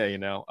 Yeah,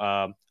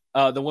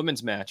 the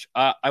women's match.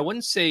 I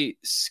wouldn't say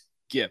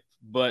skip,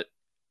 but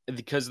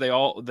because they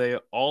all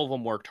of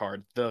them worked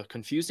hard. The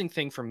confusing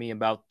thing for me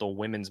about the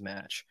women's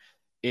match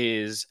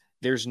is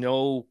there's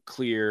no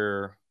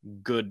clear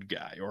good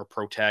guy or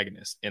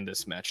protagonist in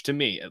this match, to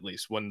me at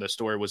least, when the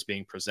story was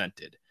being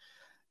presented,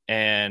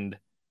 and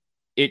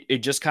it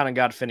just kind of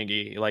got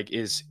finicky. Like,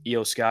 is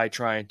Io Sky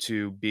trying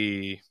to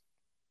be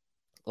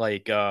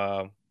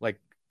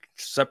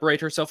separate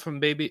herself from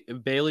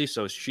Bayley,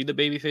 so is she the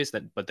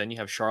babyface? But then you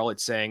have Charlotte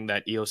saying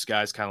that Io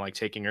Sky's kind of like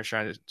taking her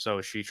shine, so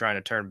is she trying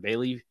to turn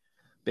Bayley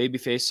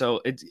babyface?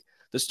 So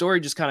the story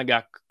just kind of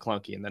got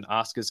clunky, and then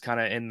Asuka's kind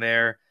of in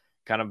there,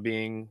 kind of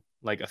being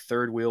like a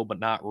third wheel, but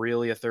not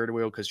really a third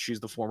wheel because she's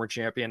the former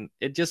champion.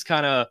 It just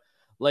kind of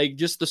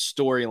just the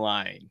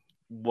storyline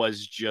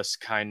was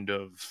just kind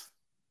of,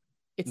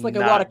 it's like a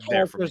lot of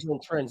characters in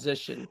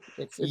transition.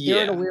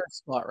 They're in a weird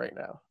spot right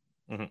now,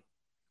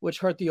 which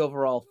hurt the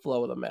overall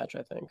flow of the match,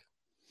 I think.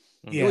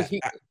 Yeah,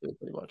 it was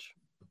pretty much.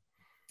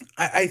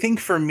 I think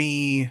for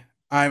me,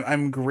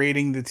 I'm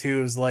grading the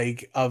two as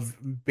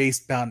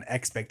based on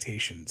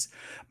expectations.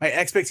 My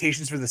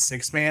expectations for the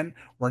 6-man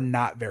were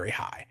not very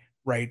high,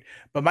 right?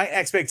 But my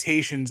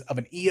expectations of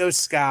an Io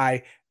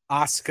Sky,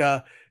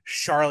 Asuka,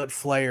 Charlotte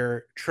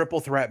Flair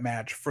triple threat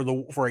match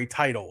for a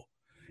title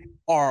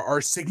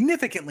are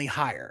significantly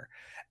higher.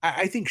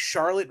 I think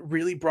Charlotte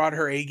really brought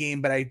her A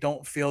game, but I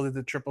don't feel that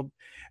the triple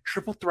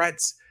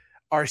threats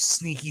are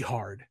sneaky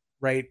hard,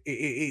 right?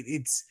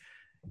 It's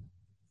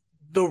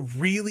the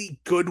really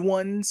good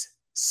ones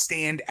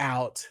stand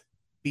out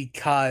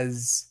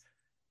because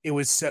it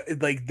was so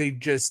like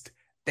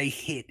they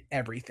hit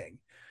everything.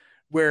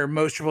 Where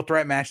most triple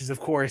threat matches, of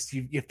course,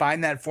 you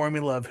find that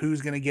formula of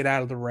who's going to get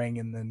out of the ring,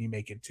 and then you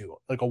make it to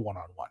like a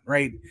one-on-one,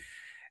 right?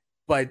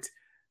 But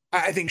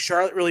I think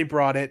Charlotte really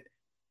brought it,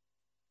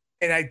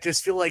 and I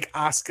just feel like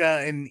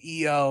Asuka and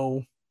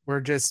Io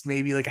were just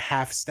maybe like a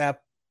half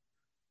step,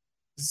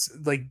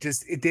 like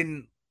just it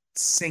didn't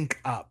sync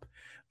up.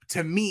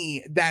 To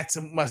me, that's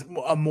a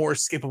more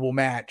skippable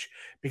match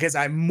because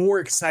I'm more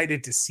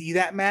excited to see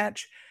that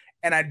match,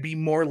 and I'd be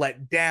more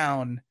let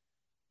down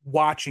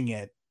watching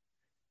it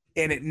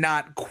and it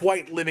not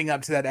quite living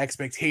up to that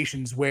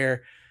expectations.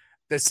 Where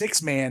the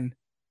 6-man,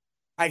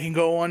 I can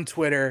go on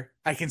Twitter,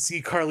 I can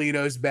see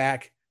Carlito's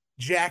back,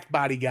 jacked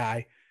body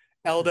guy,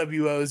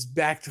 LWO's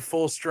back to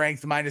full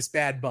strength minus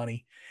Bad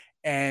Bunny,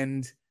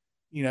 and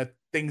you know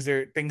things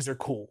are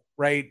cool,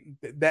 right?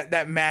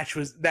 That match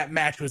was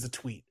a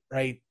tweet,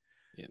 right?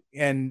 Yeah.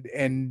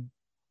 And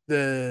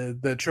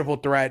the triple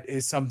threat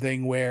is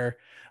something where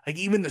like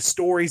even the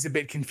story's a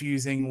bit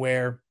confusing.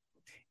 Where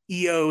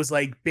EO's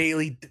like,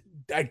 Bailey,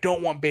 I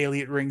don't want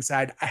Bailey at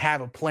ringside. I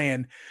have a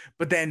plan.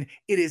 But then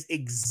it is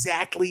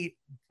exactly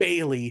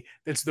Bailey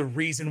that's the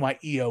reason why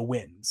EO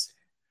wins.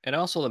 And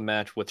also the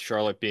match with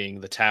Charlotte being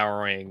the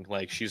towering,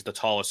 like she's the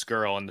tallest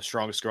girl and the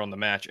strongest girl in the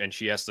match, and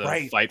she has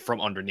to fight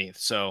from underneath.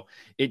 So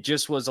it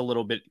just was a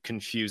little bit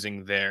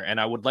confusing there. And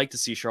I would like to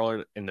see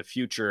Charlotte in the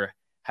future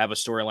have a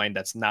storyline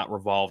that's not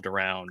revolved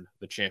around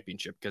the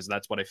championship, because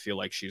that's what I feel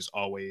like she's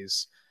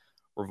always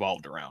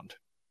revolved around.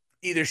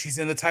 Either she's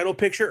in the title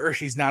picture or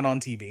she's not on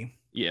TV.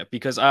 Yeah,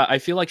 because I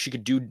feel like she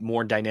could do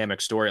more dynamic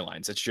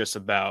storylines. It's just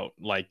about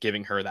like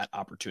giving her that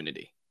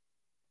opportunity.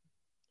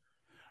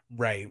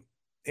 Right.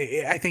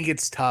 I think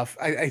it's tough.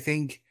 I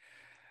think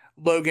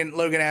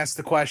Logan asked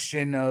the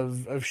question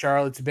of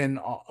Charlotte's been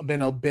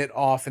a bit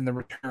off in the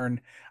return.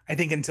 I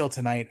think until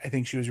tonight, I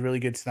think she was really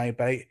good tonight.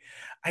 But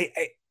I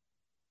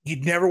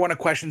you'd never want to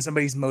question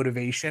somebody's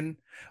motivation.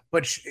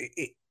 But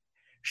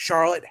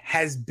Charlotte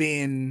has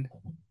been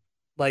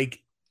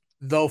like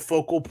the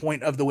focal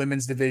point of the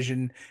women's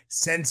division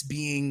since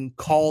being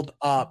called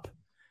up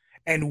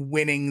and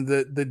winning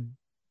the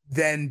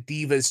then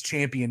Divas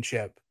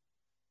Championship.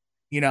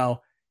 You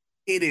know,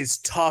 it is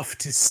tough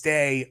to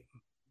stay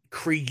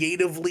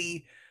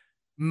creatively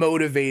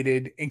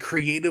motivated and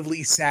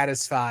creatively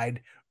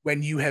satisfied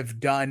when you have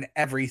done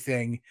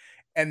everything.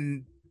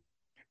 And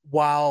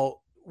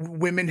while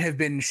women have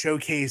been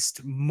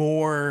showcased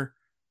more,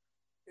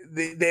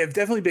 they have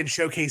definitely been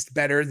showcased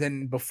better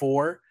than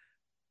before.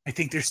 I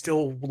think there's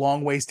still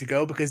long ways to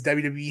go because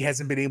WWE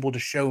hasn't been able to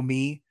show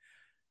me.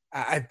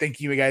 I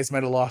think you guys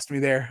might have lost me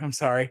there. I'm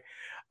sorry.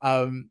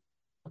 I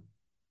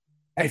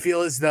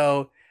feel as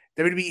though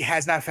WWE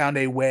has not found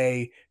a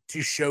way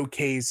to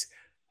showcase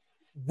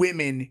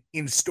women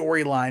in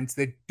storylines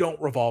that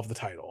don't revolve the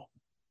title.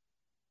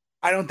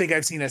 I don't think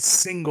I've seen a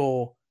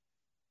single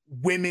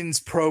women's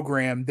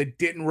program that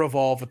didn't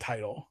revolve a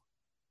title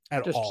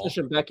at all. Just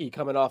Trish and Becky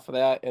coming off of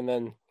that, and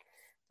then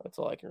that's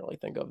all I can really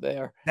think of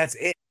there. That's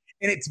it.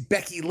 And it's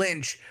Becky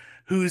Lynch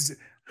who's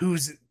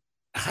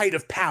height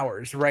of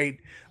powers, right?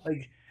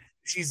 Like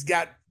she's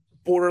got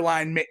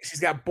borderline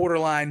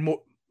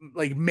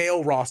like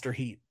male roster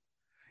heat,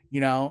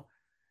 you know?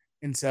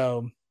 And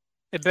so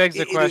it begs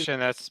the question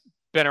that's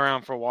been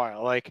around for a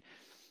while. Like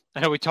I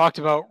know we talked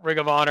about Ring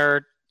of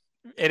Honor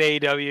at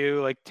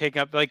AEW, like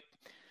taking up, like,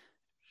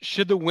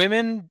 should the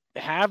women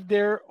have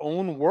their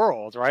own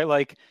world, right?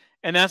 Like,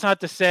 and that's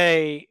not to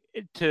say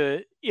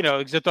to, you know,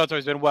 because the thought's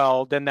always been,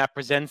 well, then that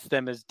presents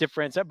them as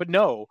different, but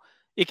no,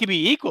 it can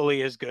be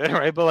equally as good,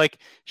 right? But like,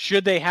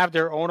 should they have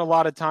their own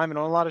allotted time and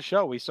own allotted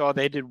show? We saw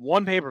they did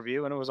one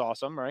pay-per-view and it was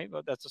awesome, right?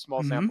 But that's a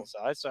small sample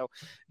size. So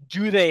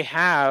do they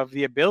have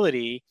the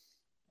ability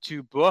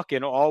to book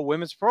an all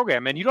women's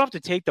program? And you don't have to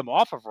take them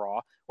off of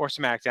Raw or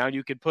SmackDown.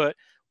 You could put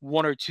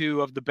one or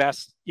two of the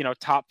best, you know,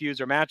 top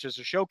views or matches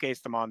to showcase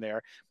them on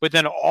there, but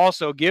then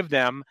also give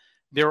them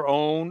their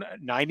own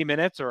 90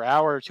 minutes or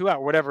hour or 2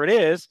 hour, whatever it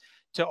is,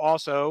 to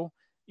also,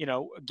 you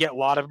know, get a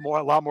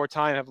lot more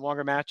time, have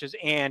longer matches,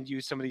 and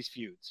use some of these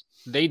feuds.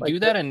 They do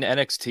that in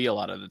NXT a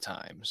lot of the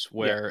times,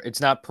 where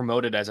it's not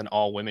promoted as an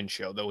all women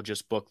show. They'll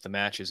just book the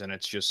matches, and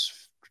it's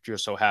just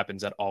so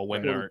happens that all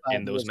women are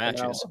in those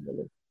matches.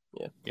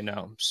 Yeah, you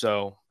know,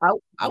 so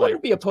I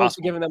wouldn't be opposed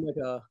to giving them like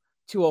a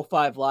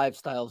 205 live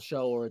style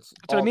show, or it's.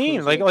 That's what I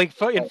mean. Like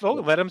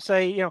let them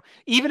say, you know,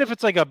 even if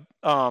it's like a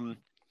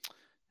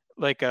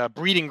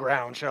breeding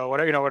ground show,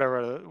 whatever, you know,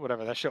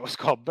 whatever that show was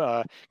called.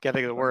 Can't think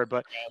of the word,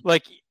 but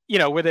like, you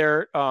know, where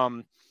they're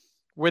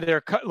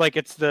like,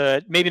 it's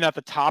maybe not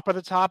the top of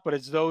the top, but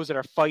it's those that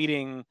are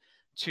fighting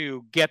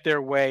to get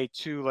their way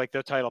to like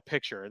the title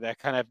picture that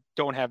kind of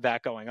don't have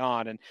that going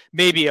on. And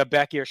maybe a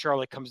Becky or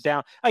Charlotte comes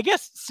down, I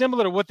guess,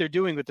 similar to what they're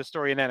doing with the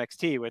story in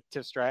NXT with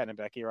Tiff Stratton and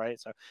Becky, right?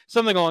 So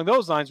something along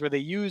those lines where they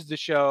use the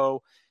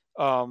show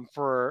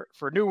for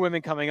new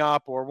women coming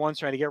up, or ones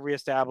trying to get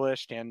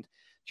reestablished and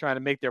trying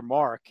to make their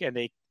mark, and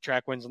they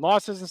track wins and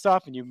losses and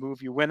stuff, and you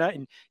win it,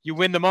 and you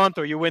win the month,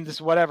 or you win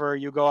this whatever,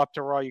 you go up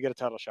to Raw, you get a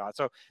title shot.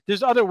 So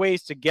there's other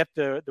ways to get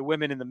the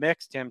women in the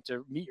mix, Tim,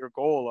 to meet your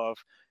goal of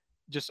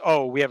just,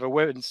 we have a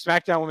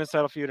SmackDown women's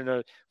title feud and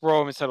a Raw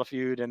women's title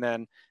feud, and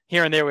then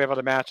here and there we have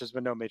other matches,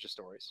 but no major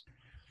stories.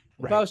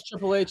 If I was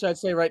Triple H, I'd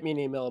say write me an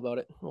email about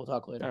it. We'll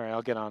talk later. All right,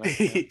 I'll get on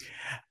it.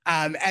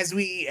 Yeah. As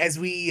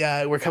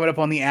we're coming up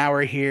on the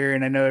hour here,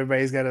 and I know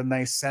everybody's got a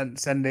nice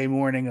Sunday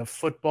morning of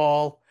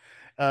football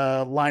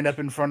lined up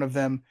in front of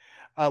them.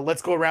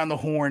 Let's go around the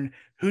horn.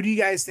 Who do you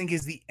guys think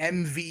is the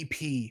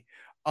MVP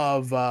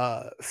of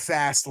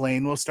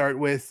Fastlane? We'll start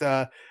with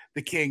the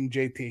King,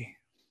 JT.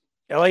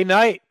 LA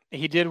Knight.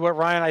 He did what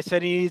Ryan I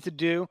said he needed to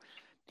do.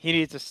 He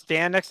needed to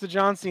stand next to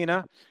John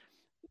Cena.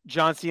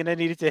 John Cena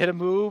needed to hit a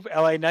move.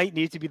 LA Knight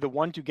needs to be the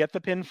one to get the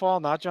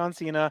pinfall, not John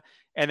Cena,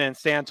 and then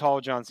stand tall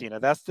with John Cena.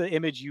 That's the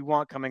image you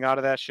want coming out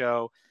of that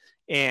show.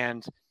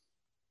 And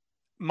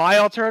my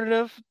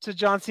alternative to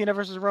John Cena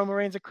versus Roman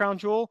Reigns at Crown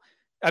Jewel,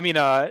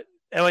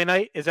 LA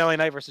Knight is LA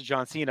Knight versus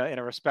John Cena in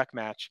a respect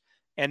match.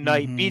 And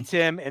Knight beats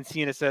him, and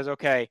Cena says,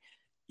 okay,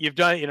 you've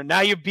done,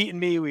 now you've beaten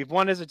me. We've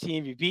won as a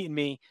team. You've beaten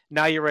me.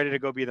 Now you're ready to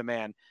go be the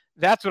man.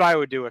 That's what I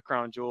would do at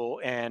Crown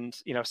Jewel. And,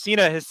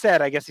 Cena has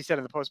said, I guess he said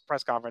in the post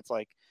press conference,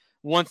 like,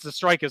 once the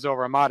strike is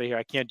over, I'm out of here.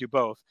 I can't do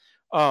both.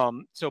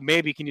 So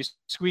maybe can you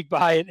squeak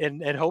by it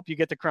and hope you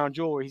get to Crown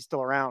Jewel where he's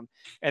still around,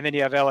 and then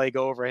you have LA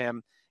go over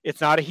him. It's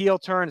not a heel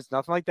turn. It's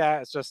nothing like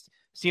that. It's just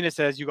Cena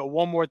says, you got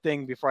one more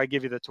thing before I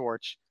give you the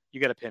torch.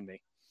 You got to pin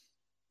me.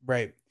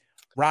 Right.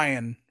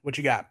 Ryan, what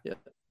you got? Yeah.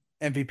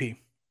 MVP.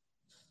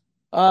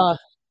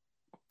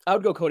 I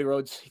would go Cody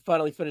Rhodes. He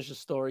finally finished his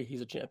story.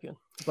 He's a champion.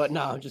 But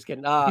no, I'm just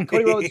kidding.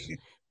 Cody Rhodes,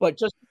 but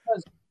just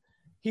because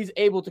he's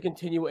able to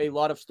continue a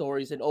lot of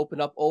stories and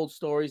open up old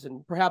stories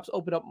and perhaps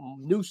open up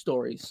new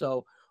stories.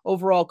 So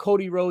overall,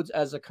 Cody Rhodes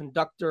as a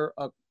conductor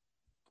of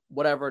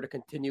whatever to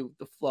continue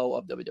the flow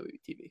of WWE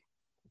TV.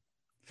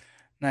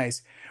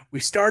 Nice. We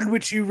started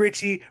with you,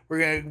 Richie. We're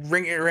going to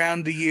bring it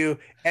around to you.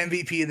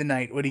 MVP of the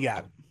night. What do you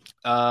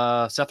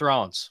got? Seth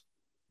Rollins.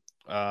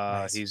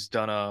 Nice. He's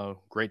done a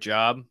great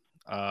job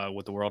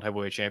with the World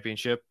Heavyweight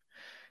Championship.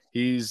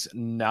 He's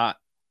not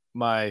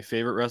my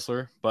favorite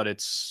wrestler,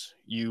 but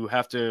you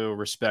have to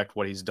respect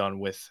what he's done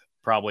with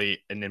probably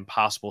an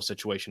impossible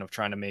situation of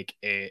trying to make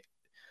a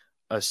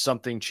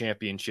something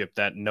championship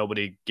that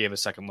nobody gave a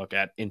second look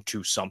at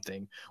into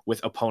something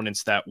with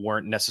opponents that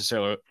weren't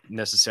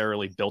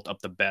necessarily built up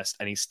the best,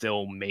 and he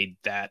still made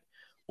that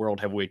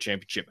World Heavyweight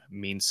Championship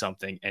mean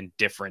something and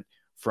different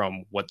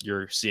from what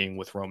you're seeing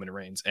with Roman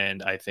Reigns.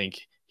 And I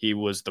think he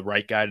was the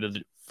right guy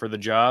for the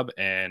job,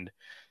 and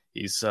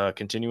he's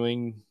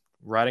continuing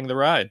riding the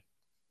ride.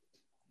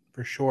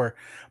 For sure.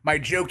 My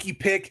jokey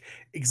pick,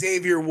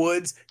 Xavier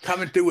Woods,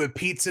 coming through with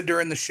pizza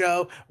during the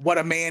show. What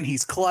a man.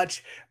 He's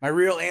clutch. My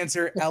real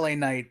answer, LA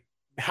Knight.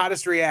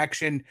 Hottest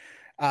reaction.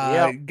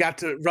 Got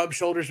to rub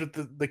shoulders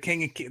with the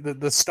king,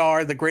 the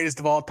star, the greatest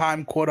of all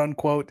time, quote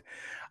unquote.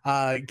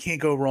 Can't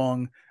go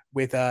wrong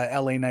with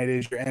LA Knight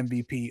as your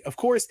MVP. Of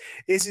course,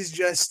 this is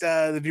just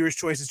the viewer's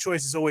choice. The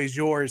choice is always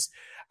yours.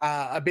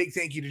 A big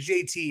thank you to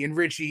JT and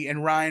Richie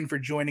and Ryan for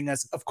joining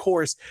us. Of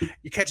course,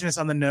 you're catching us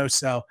on the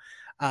NoSo.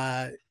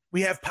 We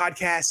have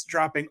podcasts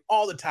dropping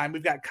all the time.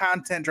 We've got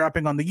content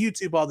dropping on the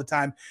YouTube all the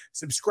time.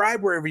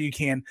 Subscribe wherever you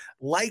can.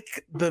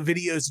 Like the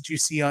videos that you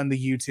see on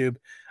the YouTube.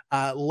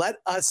 Let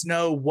us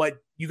know what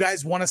you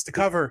guys want us to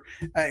cover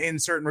in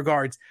certain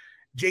regards.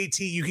 JT,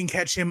 you can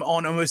catch him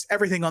on almost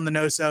everything on the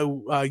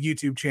NoSo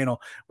YouTube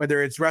channel,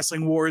 whether it's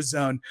Wrestling War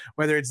Zone,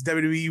 whether it's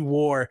WWE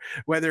War,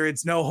 whether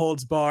it's No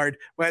Holds Barred,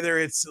 whether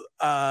it's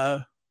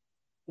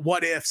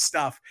What If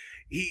stuff.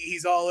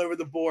 He's all over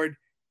the board,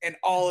 and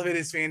all of it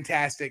is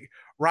fantastic.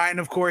 Ryan,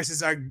 of course,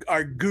 is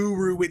our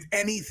guru with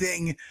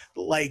anything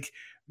like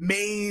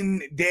modern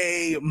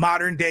day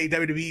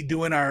WWE,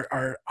 doing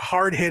our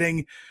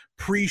hard-hitting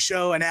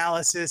pre-show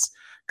analysis,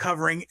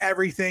 covering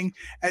everything,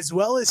 as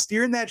well as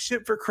steering that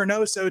ship for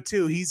NoSo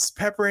too. He's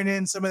peppering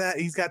in some of that.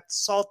 He's got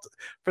salt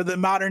for the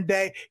modern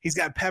day. He's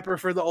got pepper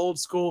for the old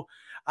school,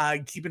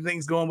 keeping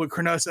things going with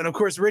NoSo. And of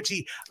course,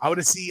 Richie,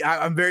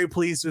 I'm very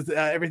pleased with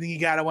everything you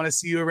got. I want to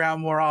see you around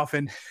more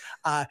often.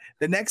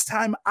 The next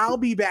time I'll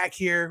be back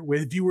here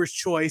with Viewer's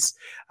Choice,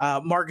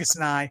 Marcus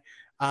and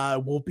I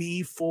will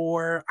be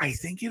for, I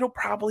think it'll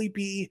probably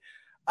be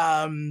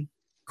Crown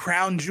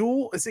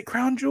Jewel. Is it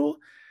Crown Jewel?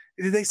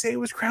 Did they say it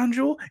was Crown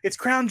Jewel? It's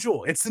Crown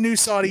Jewel. It's the new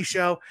Saudi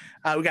show.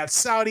 We got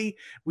Saudi,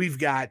 we've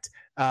got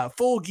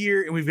Full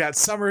Gear, and we've got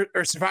Summer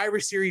or Survivor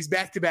Series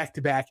back to back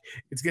to back.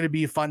 It's going to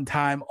be a fun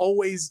time.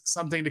 Always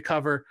something to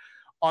cover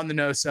on the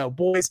NoSo.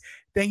 Boys,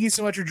 thank you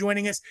so much for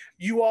joining us.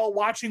 You all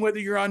watching, whether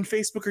you're on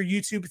Facebook or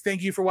YouTube,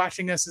 thank you for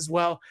watching us as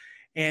well.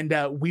 And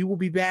we will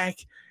be back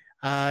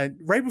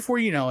right before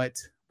you know it.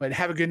 But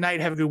have a good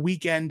night, have a good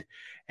weekend,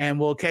 and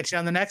we'll catch you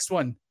on the next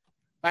one.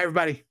 Bye,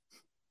 everybody.